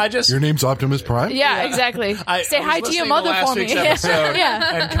your name? I just- Your name's Optimus Prime? Yeah, exactly. I Say was hi to your listening mother last for me. week's episode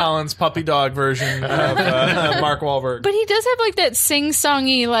Yeah. and Colin's puppy dog version of Mark Wahlberg. But he does have like that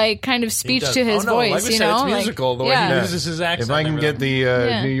sing-songy like kind of speech does. to his Oh, no, voice, like we you said, know? it's musical the way yeah. he uses his accent. If I and can get everything. the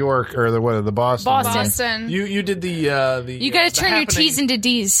Yeah. New York or the Boston. Boston. You did the You got to turn your T's into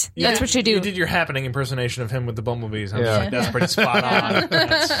D's. That's what you do. You did your happening impersonation of him with the bumblebees. I was Yeah. like, that's pretty spot on.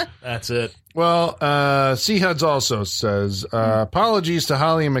 That's it. Well, Sea Huds also says, apologies to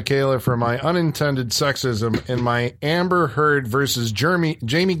Holly and Michaela for my unintended sexism in my Amber Heard versus Jamie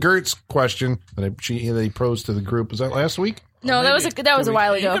Gertz question that they posed to the group. Was that last week? No, that was a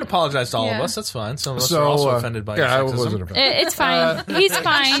while You ago. can apologize to all of Yeah. us. That's fine. Some of us So, are also offended by your I sexism. wasn't offended. It's fine. He's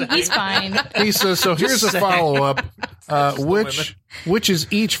fine. He's fine. He says, so here's a follow-up. Which is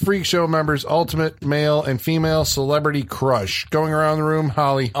each Freak Show member's ultimate male and female celebrity crush? Going around the room,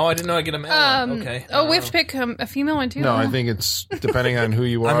 Holly. Oh, I didn't know I get a male. Okay. Oh, we have to pick a female one too. No, I think it's depending on who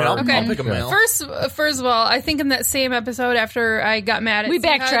you are. I mean, I'll Okay. pick a male. First of all, I think in that same episode after I got mad at We Sea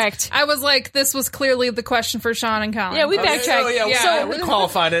Huds, backtracked. I was like, this was clearly the question for Sean and Colin. Yeah, we Okay, backtracked. oh, yeah, Yeah. we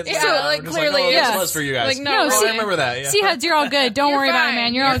qualified it. Yeah, So, like, we're just clearly, oh, this yeah. was for you guys. Like, no, I see- remember that. Yeah. Sea Huds, you're all good. Don't worry about it,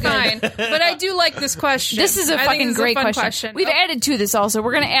 man. You're all good. fine. But I do like this question. This is a I think fucking this is great fun question. We've Oh, added to this also.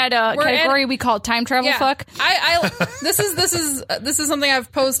 We're going to add a We're category we call time travel yeah. fuck. This is something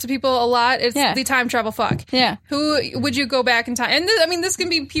I've posed to people a lot. It's Yeah. the time travel fuck. Yeah. Who would you go back in time? And this can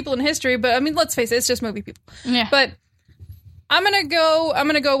be people in history, but I mean, let's face it, it's just movie people. Yeah. But I'm gonna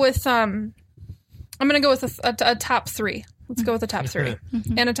go with a top three. Let's go with a top three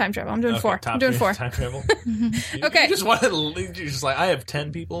and a time travel. I'm doing four. Top I'm doing three, four. Time travel. Okay. You just wanted to lead. You're just like, I have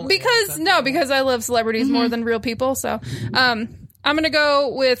 10 people. Because I love celebrities more than real people. So I'm gonna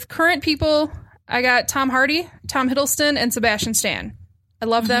go with current people. I got Tom Hardy, Tom Hiddleston, and Sebastian Stan. I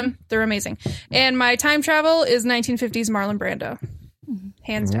love them. They're amazing. And my time travel is 1950s Marlon Brando.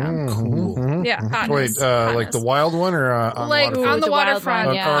 Hands down. Cool. Yeah. Hotness. Wait, like the wild one or on like the on waterfront? the the wild waterfront.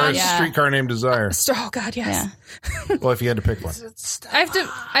 one, yeah. Or a Streetcar Named Desire? Oh God, yes. Well, if you had to pick one. I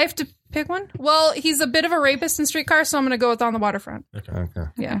have to pick one. Well, he's a bit of a rapist in Streetcar, so I'm going to go with On the Waterfront. Okay.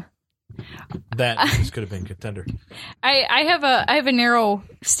 Yeah. That this could have been contender. I have a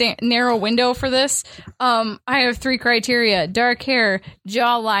narrow window for this. I have three criteria: dark hair,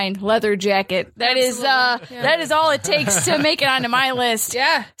 jawline, leather jacket. That is all it takes to make it onto my list.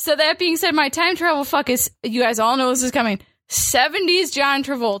 Yeah. So that being said, my time travel fuck is, you guys all know this is coming. 70s John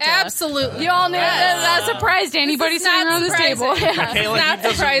Travolta. Absolutely. You all know that. Not surprised to anybody is sitting not around this table. surprising. Yeah. Kayla, not he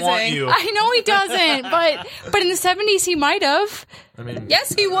doesn't surprising. want you. I know he doesn't, but in the 70s he might have. I mean,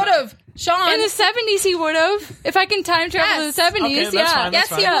 Yes, he would have. Sean. In the 70s he would have. If I can time travel Yes. to the 70s, Okay, that's yeah. fine, yes,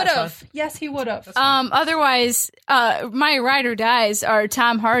 that's he fine. would That's have. Yes, he would have. Otherwise, my ride or dies are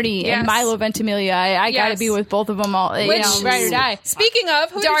Tom Hardy Yes. and Milo Ventimiglia. I got to Yes. be with both of them all. Ride or die. Speaking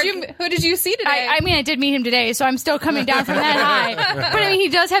of, who Dark- did you see today? I mean, I did meet him today, so I'm still coming down from that high. But I mean, he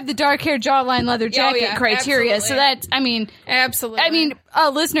does have the dark hair, jawline, leather jacket yeah, criteria. absolutely. So that's, Absolutely.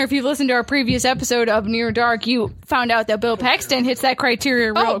 listener, if you listened to our previous episode of Near Dark, you found out that Bill Paxton hits that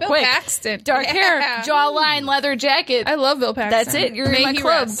criteria real Bill quick. Paxton. Dark Yeah. hair, jawline, leather jacket. I love Bill Paxton. That's it. You're in May my he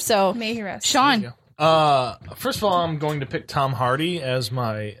club. rest. So, May he rest. Sean. First of all, I'm going to pick Tom Hardy as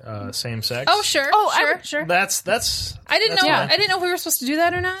my same sex. Oh, sure. Sure. That's. I didn't know. fine. I didn't know if we were supposed to do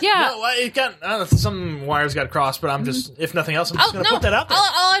that or not. Yeah. No, it got some wires got crossed, but I'm just, if nothing else, I'm just going to put that out there.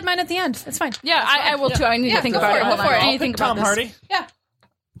 I'll add mine at the end. It's fine. Yeah, I will too. I need to think go about for it. it, Hold go on. for it. I need I'll to think pick about Tom this. Hardy. Yeah.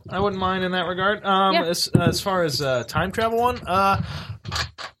 I wouldn't mind in that regard. Yeah. As far as time travel one,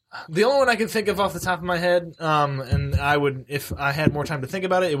 the only one I can think of off the top of my head, and I would, if I had more time to think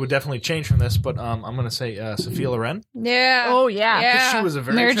about it, it would definitely change from this. But I'm going to say Sophia Loren. Yeah. Oh, yeah. Yeah. She was a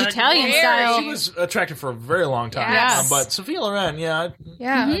very Marriage attractive Italian woman. style. She was attractive for a very long time. Yes. But Sophia Loren, yeah,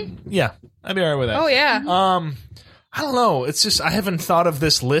 Yeah. yeah, I'd be alright with that. Oh yeah. I don't know. It's just I haven't thought of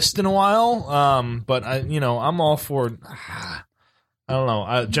this list in a while. But I'm all for. I don't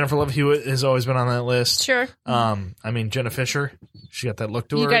know. Jennifer Love Hewitt has always been on that list. Sure. I mean Jenna Fisher. She got that look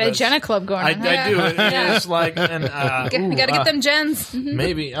to her. You got a that's- Jenna Club going I on. do. It's like, and You gotta get them gens.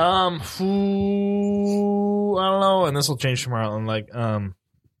 maybe. Who I don't know. And this will change tomorrow. And like,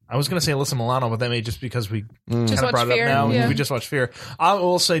 I was gonna say Alyssa Milano, but that may just because we kind Just of watch brought it Fear, up now. yeah. We just watched Fear. I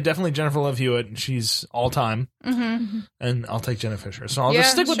will say definitely Jennifer Love Hewitt. She's all time, and I'll take Jenna Fisher. So I'll just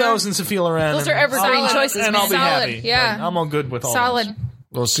Yeah, stick with sure. those and Sophia Loren. Those and are evergreen I'll- choices, and I'll be man. happy. Solid, yeah. Like, I'm all good with all Solid. those.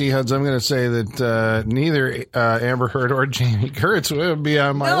 Well, see, Huds, I'm going to say that neither Amber Heard or Jamie Kurtz would be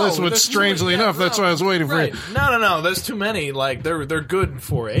on my No, list, which there's too strangely many- enough, that's why I was waiting Right. for it. No. There's too many. Like they're good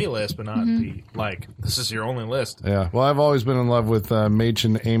for a list, but not the like. This is your only list. Yeah, well, I've always been in love with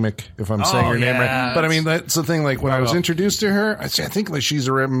Machen Amick, if I'm saying her name yeah. right. But I mean, that's the thing. Like when I was introduced to her, I think like she's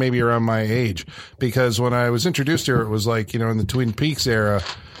maybe around my age, because when I was introduced to her, it was like in the Twin Peaks era,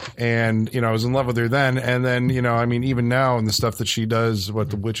 and I was in love with her then. And then I mean, even now in the stuff that she does, what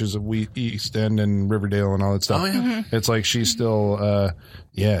the Witches of East End and Riverdale and all that stuff, it's like she's still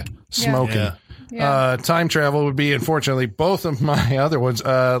smoking. Yeah. Time travel would be, unfortunately, both of my other ones,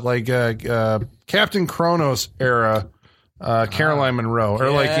 Captain Kronos era, Caroline Monroe, or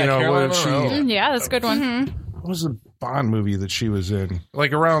Caroline what she, Monroe. Yeah, that's a good one. what was the Bond movie that she was in,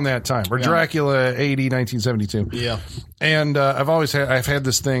 like around that time, or Dracula 1972. Yeah. And I've had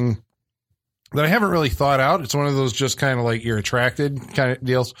this thing that I haven't really thought out. It's one of those just kind of like you're attracted kind of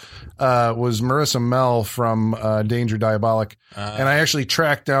deals. Was Marissa Mel from Danger Diabolic. And I actually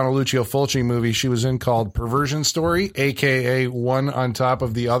tracked down a Lucio Fulci movie she was in called Perversion Story, a.k.a. One on Top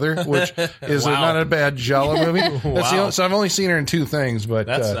of the Other, which is not a bad Giallo movie. That's so I've only seen her in two things, but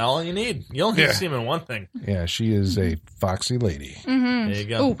That's all you need. You only need to see him in one thing. yeah, she is a foxy lady. There you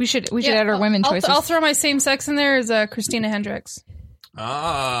go. Oh, we should add our women choices. I'll throw my same sex in there as Christina Hendricks.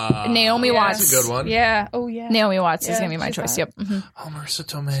 Naomi Watts. That's a good one. Yeah. Oh yeah. Naomi Watts is Yeah, going to be my she's choice. hot. Yep. Mhm. Oh, Marissa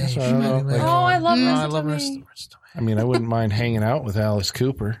Tomei. I don't know, like- Oh, I love Marissa I love Tomei. Marissa Tomei. I mean, I wouldn't mind hanging out with Alice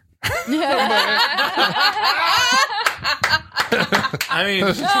Cooper. I mean, you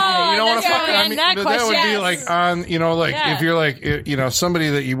don't want to fuck. yeah, I mean, that But that would be question. like on, Yeah. if you're like, somebody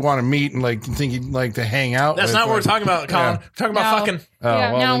that you want to meet and like think you'd like to hang out that's with. not what we're like- talking about, Colin. Yeah. We're talking about No. fucking. Oh,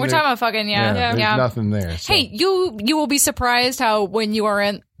 Yeah. well, No, then we're there- talking about fucking, Yeah, yeah. there's nothing there. So. Hey, you will be surprised how when you are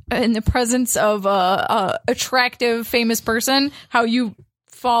in the presence of a attractive, famous person, how you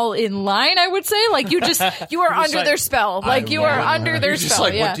fall in line. I would say, like you are just under like, their spell. Like you are under their You're just spell.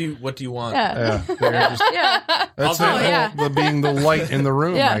 like, yeah. what do you want? Yeah. Yeah, they're just- Yeah. that's I'll the do it. whole, the being the light in the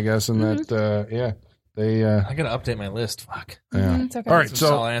room, Yeah. I guess, and that, they, I gotta update my list. Fuck. yeah. It's okay. All right, Some so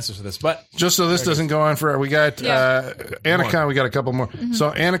solid answers for this, but just so this doesn't go on forever, we got Anaconda. We got a couple more.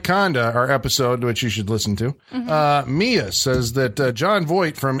 So Anaconda, our episode, which you should listen to. Mia says that John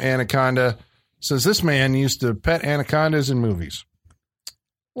Voight from Anaconda says this man used to pet anacondas in movies.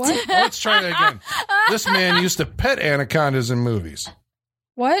 What? Let's try that again. This man used to pet anacondas in movies.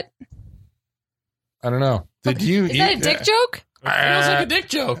 What? I don't know. Did you? Is that a dick joke? it feels like a dick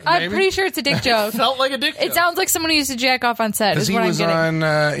joke. I'm pretty sure it's a dick joke. Felt like a dick joke. It sounds like someone who used to jack off on set. Because Is he what I'm was getting. on.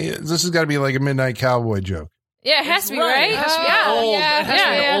 This has got to be like a Midnight Cowboy joke. Yeah, it has to be right. It has to be Yeah. an old, yeah, it has to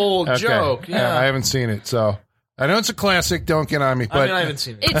be yeah. an old Okay. joke. Yeah. I haven't seen it, so I know it's a classic. Don't get on me, but I mean, I haven't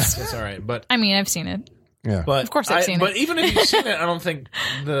seen it. It's- It's all right, but I mean, I've seen it. yeah. but Of course I've seen But it. even if you've seen it, I don't think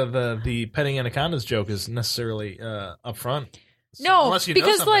the petting anacondas joke is necessarily up front. So, No, unless you know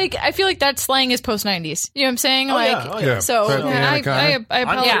because something. like I feel like that slang is post 90s. You know what I'm saying? Oh, like, yeah. Oh, yeah. so Pet the I anaconda.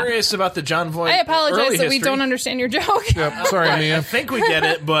 apologize. I'm curious about the John Voight. I apologize early that we history. don't understand your joke. Yep. Sorry, I Mia. think we get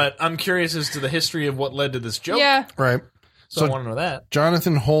it, but I'm curious as to the history of what led to this joke. Yeah. Right. so I want to know that.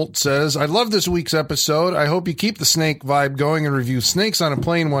 Jonathan Holt says, I love this week's episode. I hope you keep the snake vibe going and review Snakes on a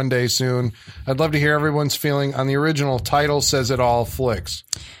Plane one day soon. I'd love to hear everyone's feeling on the original title Says It All Flicks.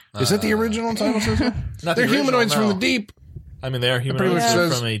 Is it the original title Says It All? Not They're the original, humanoids from no. the deep. I mean, they are pretty humanoids much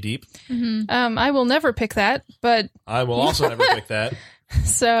says- from a deep. I will never pick that, but I will also never pick that.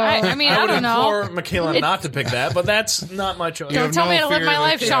 So I mean, I would don't know. implore Michaela not to pick that, but that's not my choice. Don't tell me to live my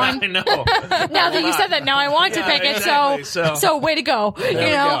life, Sean. I know. Now that you said that, now I want to pick exactly. it. So- So way to go. You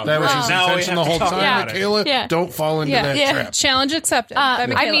know. That was his Now we intention have the to whole talk time, about it. Michaela. Yeah. Don't fall into Yeah. that Yeah. trap. challenge accepted. by I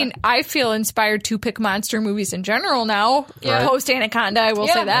Michaela. mean, I feel inspired to pick monster movies in general now. Yeah. Post Anaconda, I will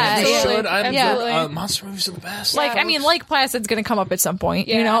say that. You Absolutely. should. Absolutely. Monster movies are the best. Like, I mean, Lake Placid's going to come up at some point.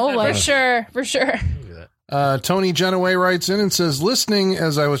 You know, like for sure. Tony Genoway writes in and says, listening to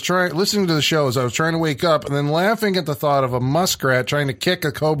the show as I was trying to wake up and then laughing at the thought of a muskrat trying to kick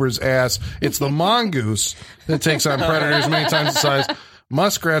a cobra's ass. It's the mongoose that takes on predators many times the size.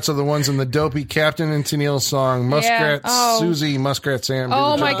 Muskrats are the ones in the dopey Captain and Tennille song. Muskrat Susie, Muskrat Sam.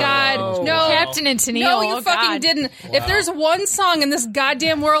 Oh my God! No, Captain and Tennille. No, you oh, fucking God. didn't. If there's one song in this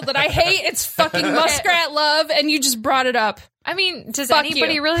goddamn world that I hate, it's fucking Muskrat Love, and you just brought it up. I mean, does Fuck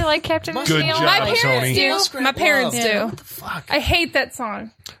anybody you. really like Captain and Good Tennille? job, My Like, parents Tony. do. Muskrat My parents Love. do. What the fuck? I hate that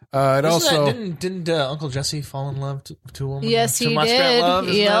song. It also, Didn't Uncle Jesse fall in love to a woman? Yes, to he Muskrat did. Love?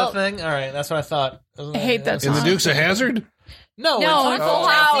 Isn't that a Yep. thing? All right, that's what I thought. I hate that in song. the Dukes of Hazzard? No, No, it's Full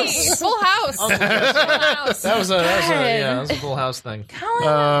House. Full House. Uncle Jesse. That was a Full House thing.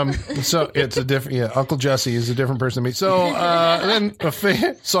 So it's a different, Uncle Jesse is a different person than me. So,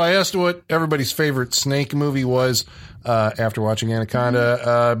 so I asked what everybody's favorite snake movie was, after watching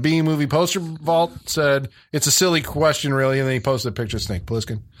Anaconda. B Movie Poster Vault said, it's a silly question, really. And then he posted a picture of Snake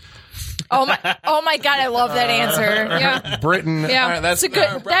Plissken. Oh my God, I love that answer. Yeah. Britain. Yeah. All right, that's It's a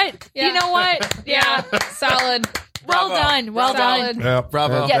good. That you know what? Yeah. Solid. Well done. Well Solid. done. Yeah,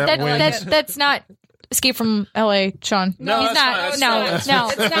 Bravo. Yeah, that wins. that's not Escape from L.A., Sean. No, he's that's not. fine. That's No, fine.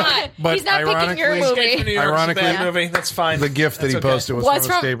 it's not. But He's not picking your ironically- Escape from movie. New York is a Ironically, bad movie. That's fine. The gift that he That's okay. posted was What's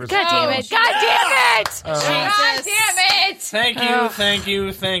from from? Escape. God damn it! God damn it! God Jesus. damn it!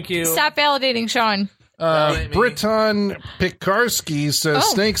 Thank you. Stop validating Sean. Briton Pikarski says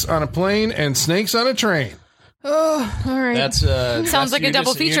snakes on a plane and snakes on a train. Oh, all right. That's Sounds like a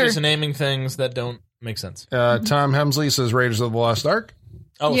double feature. You're just naming things that don't make sense. Tom Hemsley says Raiders of the Lost Ark.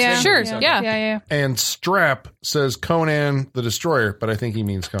 Oh, yeah. snake Sure, movies, okay. yeah. And Strap says Conan the Destroyer, but I think he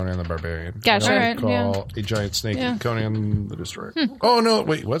means Conan the Barbarian. Gotcha. I don't Alright, call a giant snake Yeah. Conan the Destroyer. Oh, no.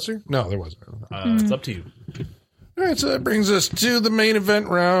 Wait, was there? No, there wasn't. It's up to you. All right, so that brings us to the main event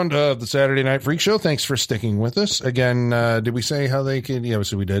round of the Saturday Night Freak Show. Thanks for sticking with us. Again, did we say how they could? Yeah,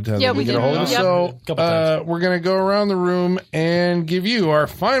 so we did. How Yeah, they we could get did. a hold of us. Yep. So Couple times. we're going to go around the room and give you our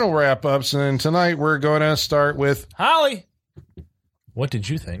final wrap-ups. And then tonight we're going to start with Holly, what did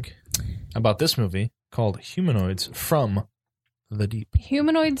you think about this movie called Humanoids from the Deep?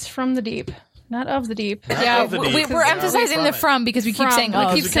 Humanoids from the deep, not of the deep. Yeah, of the deep. we're emphasizing the from because we keep From. saying We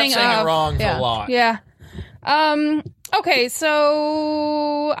of. keep Keep saying saying it of. wrong Yeah. a lot. Yeah. Okay,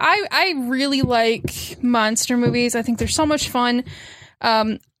 so I really like monster movies. I think they're so much fun.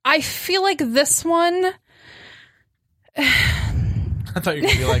 I feel like this one I thought you were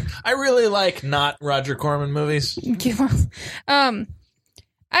going to be like, I really like not Roger Corman movies.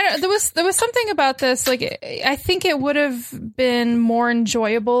 I don't. There was something about this. Like, I think it would have been more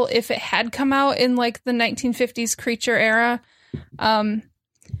enjoyable if it had come out in like the 1950s creature era.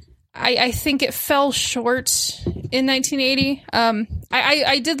 I think it fell short in 1980.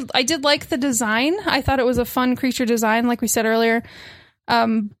 I did like the design. I thought it was a fun creature design, like we said earlier.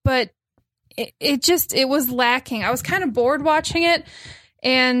 But it was lacking. I was kind of bored watching it,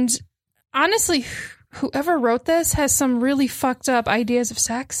 and honestly, whoever wrote this has some really fucked up ideas of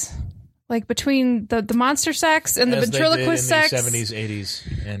sex, like between the monster sex and the As they did ventriloquist in sex. the 70s,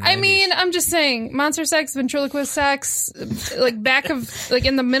 80s, and 90s. I mean, I'm just saying, monster sex, ventriloquist sex, like back of, like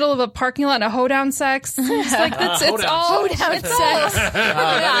in the middle of a parking lot, a hoedown sex. It's like it's all Hoedown it's all- sex.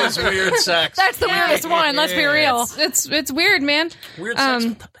 that is weird sex. That's the weirdest one. Let's be real. It's weird, man. weird sex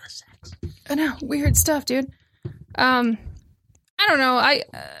with the best sex. I know, weird stuff, dude. I don't know.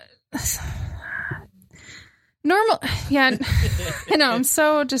 Normal, yeah. I know. I'm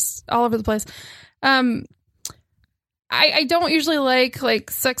so just all over the place. I don't usually like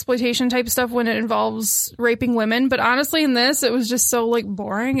sexploitation type stuff when it involves raping women, but honestly, in this, it was just so like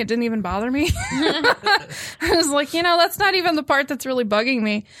boring. It didn't even bother me. I was like, that's not even the part that's really bugging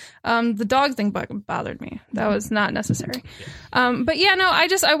me. The dog thing bothered me. That was not necessary. But yeah, no,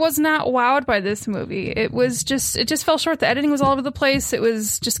 I was not wowed by this movie. It just fell short. The editing was all over the place. It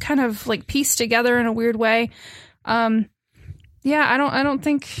was just kind of like pieced together in a weird way. Yeah, I don't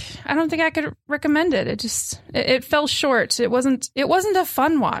think I could recommend it. It fell short. It wasn't a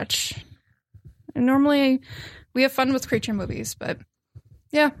fun watch. And normally we have fun with creature movies, but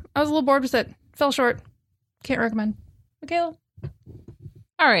yeah, I was a little bored with it. Fell short. Can't recommend. Michaela?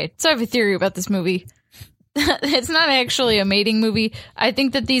 All right. So I have a theory about this movie. it's not actually a mating movie. I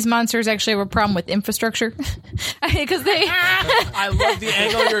think that these monsters actually have a problem with infrastructure because they. I love the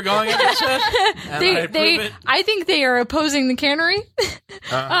angle you're going at this with. I think they are opposing the cannery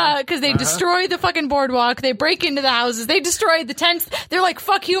because they destroy the fucking boardwalk. They break into the houses. They destroy the tents. They're like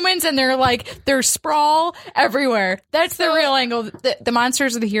fuck humans, and they're sprawl everywhere. That's the real angle. The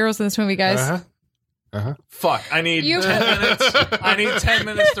monsters are the heroes in this movie, guys. Fuck, I need 10 minutes. I need 10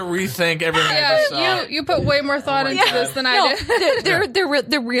 minutes to rethink everything I just saw. You put way more thought into this than I did.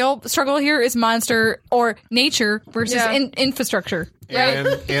 The real struggle here is monster or nature versus infrastructure. And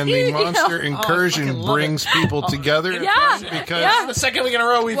the monster incursion brings people together. Because the second week in a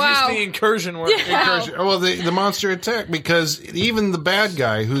row we've used the incursion word. Well, the monster attack, because even the bad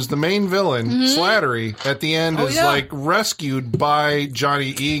guy, who's the main villain, Slattery, at the end is rescued by Johnny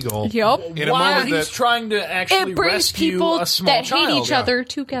Eagle. Yep. In a While moment he's trying to actually it brings rescue people a small that child. hate each other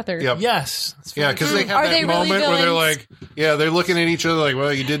together. Yep. Yes. Yeah, because they have Are that they really moment where they're villains? like, they're looking at each other like,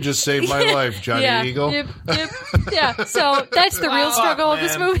 well, you did just save my life, Johnny Eagle. Yep. Yeah. So that's the real struggle of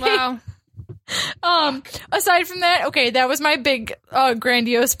this movie. Wow. Aside from that, okay, that was my big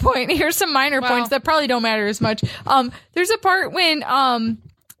grandiose point. Here's some minor points that probably don't matter as much. There's a part when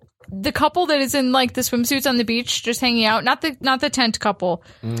the couple that is in like the swimsuits on the beach just hanging out, not the tent couple.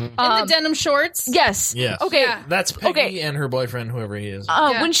 In the denim shorts. Yes. Yes. Okay. Yeah. That's Peggy and her boyfriend, whoever he is.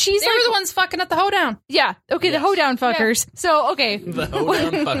 When she's they like were the ones fucking at the hoedown. yeah, okay, the hoedown fuckers. So okay, The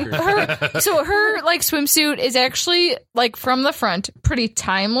hoedown fuckers. so her like swimsuit is actually like from the front pretty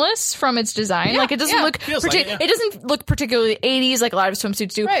timeless from its design. Like it doesn't look Feels like it, yeah. it doesn't look particularly 80s like a lot of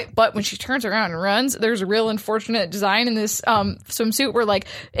swimsuits do. Right. But when she turns around and runs, there's a real unfortunate design in this swimsuit where like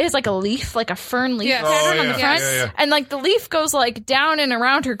it has like a leaf, like a fern leaf Yes. pattern Oh, on the yeah. front, Yeah. and like the leaf goes like down and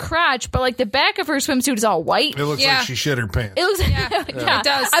around her crotch, but like the back of her swimsuit is all white. It looks like she shit her pants. It looks It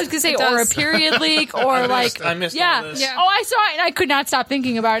does. I was gonna say, It or a does. period leak, or like I missed yeah. all this. Yeah. Oh, I saw it and I could not stop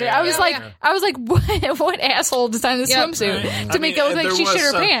thinking about it. I was like, what asshole designed this Yep. swimsuit to make it look like she shit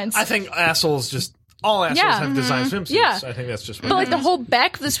her pants? I think assholes just all assholes Yeah. have designed swimsuits. Yeah. I think that's just what But it like the is. whole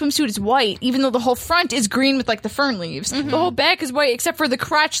back of the swimsuit is white, even though the whole front is green with like the fern leaves. The whole back is white except for the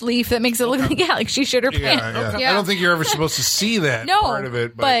crotch leaf that makes it look like she shit her pants. Yeah. I don't think you're ever supposed to see that No, part of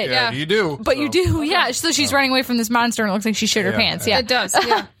it, but- yeah, you do. But you do, yeah. So she's running away from this monster and it looks like she shit her pants. Yeah. It does.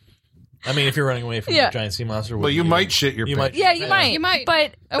 Yeah. I mean, if you're running away from Yeah. a giant sea monster, But you might shit your pants. Yeah, you might. You might.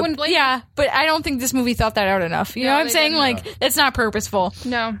 But I wouldn't blame yeah, but I don't think this movie thought that out enough. You know what I'm they saying? didn't. Like, it's not purposeful.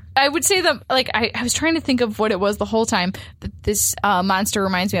 No. I would say that, like, I was trying to think of what it was the whole time that this monster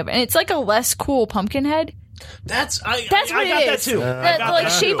reminds me of. And it's like a less cool pumpkin head. That's That's I what got it that is. too. The like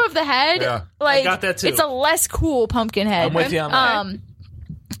shape of the head. Yeah. Like, I got that too. It's a less cool pumpkin head. I'm with you on that.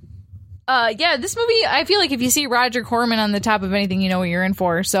 Yeah, this movie, I feel like if you see Roger Corman on the top of anything, you know what you're in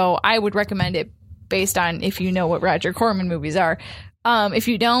for. So I would recommend it based on if you know what Roger Corman movies are. If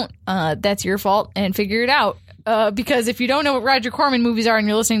you don't, that's your fault and figure it out. Because if you don't know what Roger Corman movies are and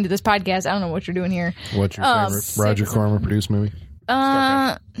you're listening to this podcast, I don't know what you're doing here. What's your favorite Roger Corman produced movie?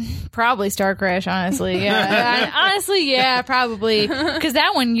 Probably Star Crash, honestly. Yeah. Honestly, yeah, probably. Because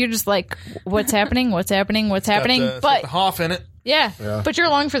that one, you're just like, what's happening? What's happening? What's happening? It's got But the Hoff in it. yeah, but you're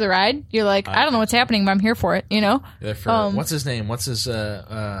along for the ride. You're like, I don't know what's happening, but I'm here for it, you know? Yeah, for, what's his name? What's his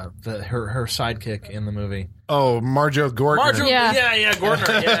her sidekick in the movie? Oh, Marjo Gortner. Marjo, Yeah. yeah,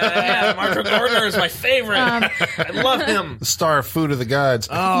 Gordner. Yeah, Marjo Gordner is my favorite. I love him. The star of Food of the Gods.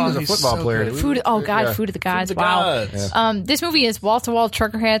 I think he was a he's football so player. good. Food of the Gods. The Wow. gods. This movie is wall-to-wall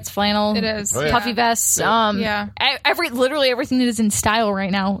trucker hats, flannel. It is. Oh, yeah. Puffy vests. Yeah. Literally everything that is in style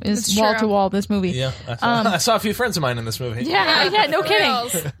right now is It's true. wall-to-wall this movie. Yeah, I saw a few friends of mine in this movie. Yeah, no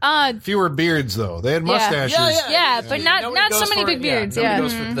kidding. Fewer beards, though. They had mustaches. Yeah, but not Nobody so goes many for big it. beards. Nobody Yeah.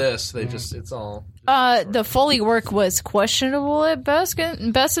 goes for this. They just, it's all. The Foley work was questionable at best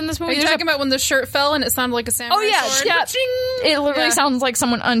in this movie. Are you There's talking about when the shirt fell and it sounded like a samurai Oh yeah, sword? yeah. It literally Yeah. sounds like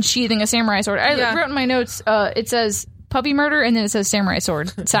someone unsheathing a samurai sword. I Yeah. wrote in my notes. It says puppy murder, and then it says samurai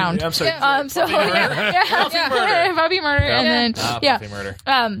sword sound. I'm sorry. So yeah, puppy murder, and then Puppy murder.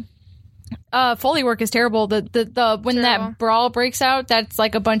 Foley work is terrible. The when Terrible. that brawl breaks out, that's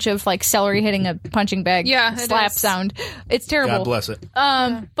like a bunch of like celery hitting a punching bag. Yeah, it slap is. sound. It's terrible. God bless it.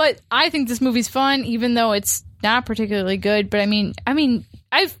 But I think this movie's fun, even though it's not particularly good. But I mean,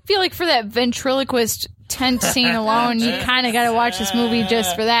 I feel like for that ventriloquist tent scene alone, you kind of got to watch this movie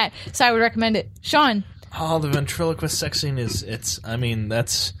just for that. So I would recommend it. Sean. Oh, the ventriloquist sex scene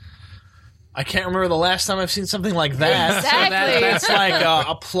that's. I can't remember the last time I've seen something like that. Exactly. So that's like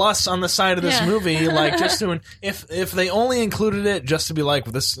a plus on the side of this movie. Like just doing if they only included it just to be like,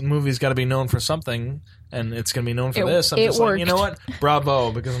 well, this movie's got to be known for something. and it's going to be known for It- this. I'm it just like, you know worked. what?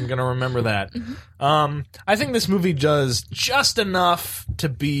 Bravo, because I'm going to remember that. I think this movie does just enough to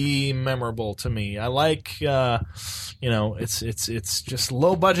be memorable to me. I like, it's just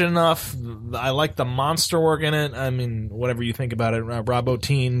low budget enough. I like the monster work in it. I mean, whatever you think about it, Rob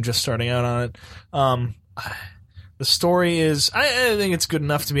Bottin just starting out on it. The story is, I think it's good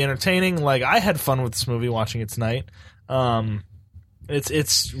enough to be entertaining. Like, I had fun with this movie watching it tonight.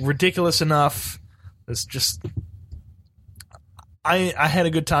 It's ridiculous enough. It's just, I had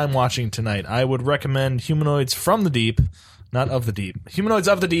a good time watching tonight. I would recommend Humanoids from the Deep, not of the Deep. Humanoids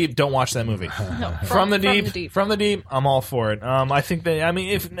of the Deep, don't watch that movie. No, From the Deep, I'm all for it. I think that, I mean,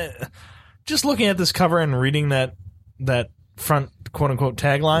 if just looking at this cover and reading that front quote unquote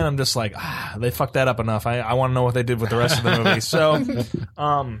tagline, I'm just like, they fucked that up enough. I want to know what they did with the rest of the movie. So,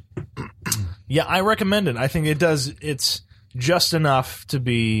 yeah, I recommend it. I think it's just enough to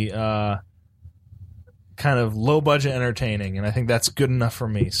be kind of low budget entertaining, and I think that's good enough for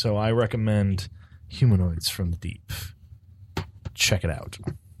me. So I recommend Humanoids from the Deep. Check it out.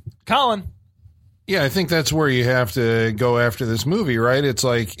 Colin. Yeah, I think that's where you have to go after this movie, right? It's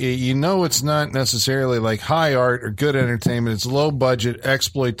like, it's not necessarily like high art or good entertainment. It's low budget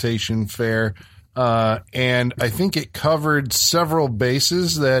exploitation fare. And I think it covered several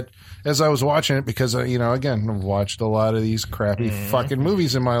bases that, as I was watching it, because, again, I've watched a lot of these crappy fucking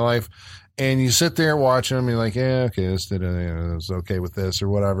movies in my life, and you sit there watching them, you're like, yeah, okay, this was okay with this or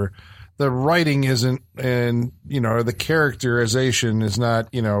whatever. The writing isn't, and, the characterization is not,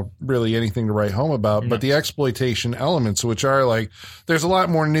 really anything to write home about, but the exploitation elements, which are like, there's a lot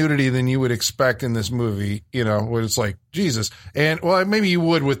more nudity than you would expect in this movie, where it's like, Jesus. And, well, maybe you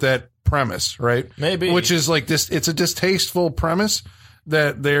would with that premise, right? Maybe. Which is like this, it's a distasteful premise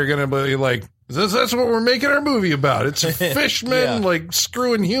that they're going to be like, that's what we're making our movie about. It's fishmen, like,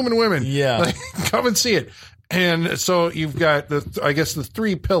 screwing human women. Yeah. Like, come and see it. And so you've got the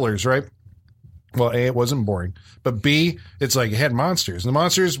three pillars, right? Well, A, it wasn't boring, but B, it's like it had monsters. The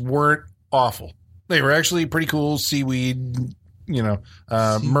monsters weren't awful. They were actually pretty cool. Seaweed,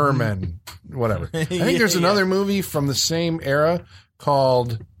 mermen, whatever. I think there's another movie from the same era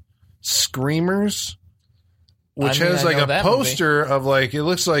called Screamers, which has like a poster of like, it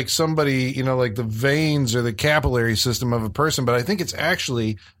looks like somebody, like the veins or the capillary system of a person, but I think it's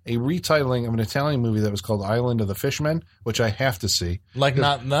actually a retitling of an Italian movie that was called Island of the Fishmen, which I have to see. Like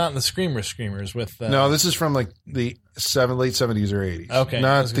not the Screamers with... No, this is from like the late 70s or 80s. Okay.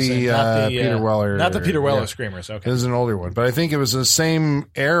 Not the Peter Weller. Not the Peter Weller Screamers, okay. This is an older one, but I think it was the same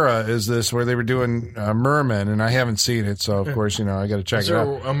era as this where they were doing Mermen, and I haven't seen it, so of course, I got to check it out.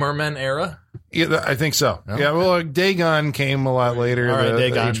 Is there a Merman era? Yeah, I think so. Oh. Yeah, well, Dagon came a lot later. All right,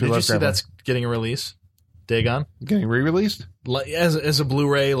 Dagon. Did you see that's getting a release? Dagon? Getting re-released? As a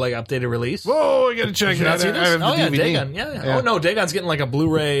Blu-ray, like, updated release? Who I got to check it out. I have the DVD. Dagon. Yeah. Oh, no, Dagon's getting like a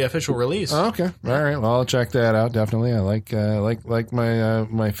Blu-ray official release. Oh, okay. All right. Well, I'll check that out. Definitely. I like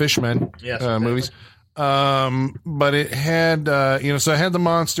my Fishmen movies. But it had, so it had the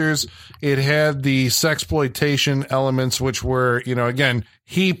monsters. It had the sexploitation elements, which were, again,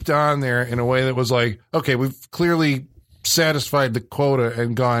 heaped on there in a way that was like, okay, we've clearly satisfied the quota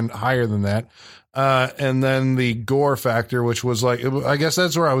and gone higher than that. And then the gore factor, which was like, I guess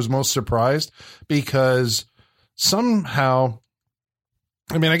that's where I was most surprised, because somehow,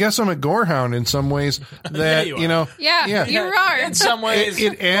 I mean, I guess I'm a gorehound in some ways. That you are. Yeah, you are. In some ways.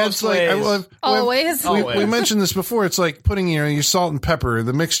 It adds most like ways. Always. we mentioned this before. It's like putting your salt and pepper,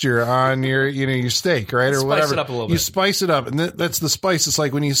 the mixture on your steak, right, or Spice whatever. it up a little you bit. spice it up, and that's the spice. It's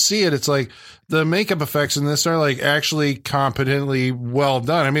like when you see it, it's like the makeup effects in this are like actually competently well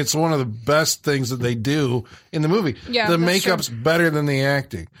done. I mean, it's one of the best things that they do in the movie. Yeah, the that's makeup's better than the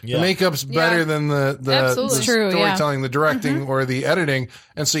acting. Yeah. The makeup's better than the Absolutely. It's true, yeah. storytelling, the directing, or the editing.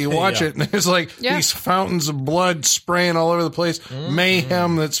 And so you watch it, and there's like these fountains of blood spraying all over the place,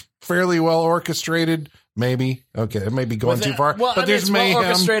 mayhem that's fairly well orchestrated. Maybe. Okay, it may be going too far. Well, but there's it's mayhem. well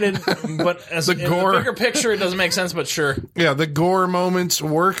orchestrated, but as The in gore. the bigger picture, it doesn't make sense, but sure. Yeah, the gore moments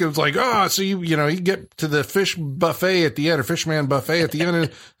work. It was like, so you get to the fish buffet at the end, or Fishman buffet at the end,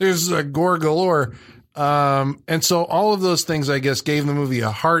 and there's gore galore. And so all of those things, I guess, gave the movie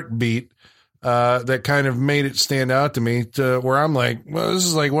a heartbeat that kind of made it stand out to me, to where I'm like, well, this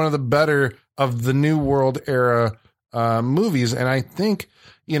is like one of the better of the New World era movies. And I think,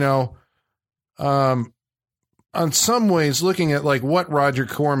 on some ways, looking at like what Roger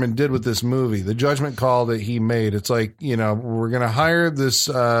Corman did with this movie, the judgment call that he made, it's like, we're going to hire this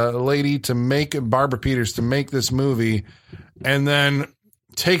lady to make Barbara Peters to make this movie and then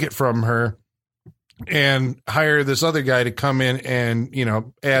take it from her and hire this other guy to come in and,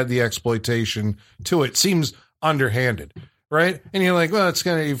 add the exploitation to it. Seems underhanded, right? And you're like, well, it's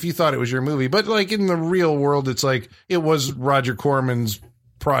kind of, if you thought it was your movie, but like in the real world, it's like it was Roger Corman's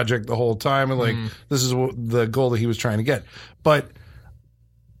project the whole time. And like, this is the goal that he was trying to get. But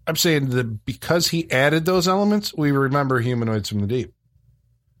I'm saying that because he added those elements, we remember Humanoids from the Deep.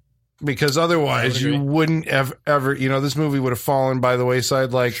 Because otherwise you wouldn't have ever, this movie would have fallen by the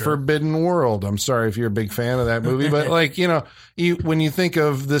wayside like Forbidden World. I'm sorry if you're a big fan of that movie, but like, when you think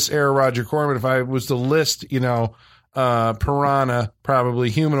of this era Roger Corman, if I was to list, Piranha,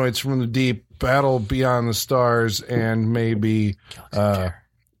 probably Humanoids from the Deep, Battle Beyond the Stars, and maybe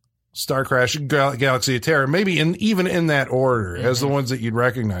Star Crash, Galaxy of Terror, maybe even in that order as the ones that you'd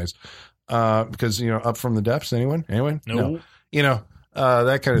recognize. Because, Up from the Depths, anyone? No.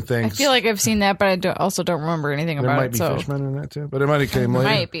 That kind of thing. I feel like I've seen that, but I also don't remember anything about it. There might be Fishman in that too, but it might have came later.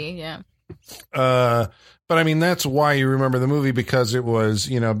 Might be, yeah. But I mean, that's why you remember the movie, because it was,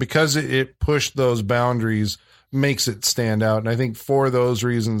 because it pushed those boundaries, makes it stand out. And I think for those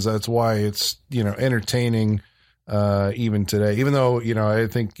reasons, that's why it's, entertaining even today. Even though, I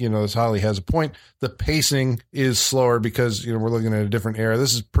think, as Holly has a point, the pacing is slower because, we're looking at a different era.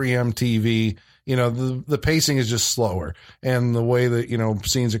 This is pre-MTV. The pacing is just slower, and the way that,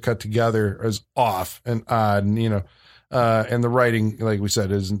 scenes are cut together is off and odd, and, and the writing, like we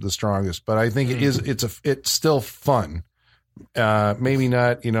said, isn't the strongest, but I think it's still fun. Maybe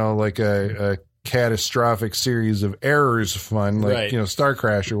not, like a catastrophic series of errors fun, like, Star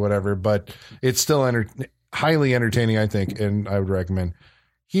Crash or whatever, but it's still highly entertaining, I think. And I would recommend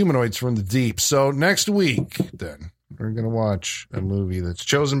Humanoids from the Deep. So next week, then we're going to watch a movie that's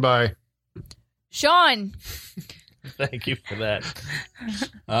chosen by Sean. Thank you for that.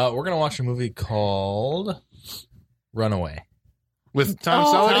 We're going to watch a movie called Runaway. With Tom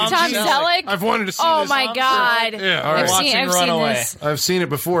Selleck? Tom Selleck? I've wanted to see this. Oh, my God. Yeah, all right. I've seen this. I've seen it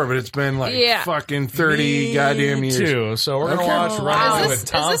before, but it's been like fucking 30 goddamn years. Too. So we're going to watch Runaway with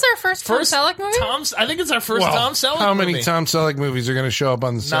Tom. Is this our first Tom Selleck movie? I think it's our first Tom Selleck movie. How many Tom Selleck movies are going to show up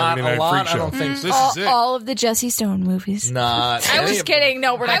on the Saturday Night Freak Show? I don't think so. This is it. All of the Jesse Stone movies. Not. I was kidding.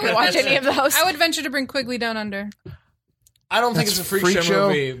 No, we're not going to watch any of those. I would venture to bring Quigley Down Under. I don't think it's a freak show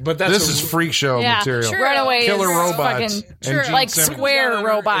movie, but this is freak show material. True. Runaway Killer is robots, fucking like square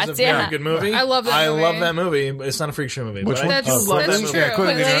robots. It's a very good movie. I love that movie. I love that movie, but it's not a freak show movie. Which one? That's true. Yeah,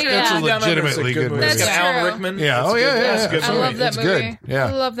 Quigley. That's a legitimately good movie. That's It's got Alan true. Rickman. Yeah. Oh, yeah. It's a good I movie. love that It's movie. good. Yeah.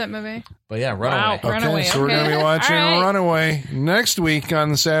 I love that movie. But yeah, Runaway. Wow. Runaway. So we're going to be watching All right. Runaway next week on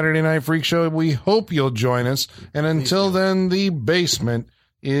the Saturday Night Freak Show. We hope you'll join us. And until then, the basement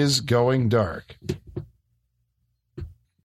is going dark.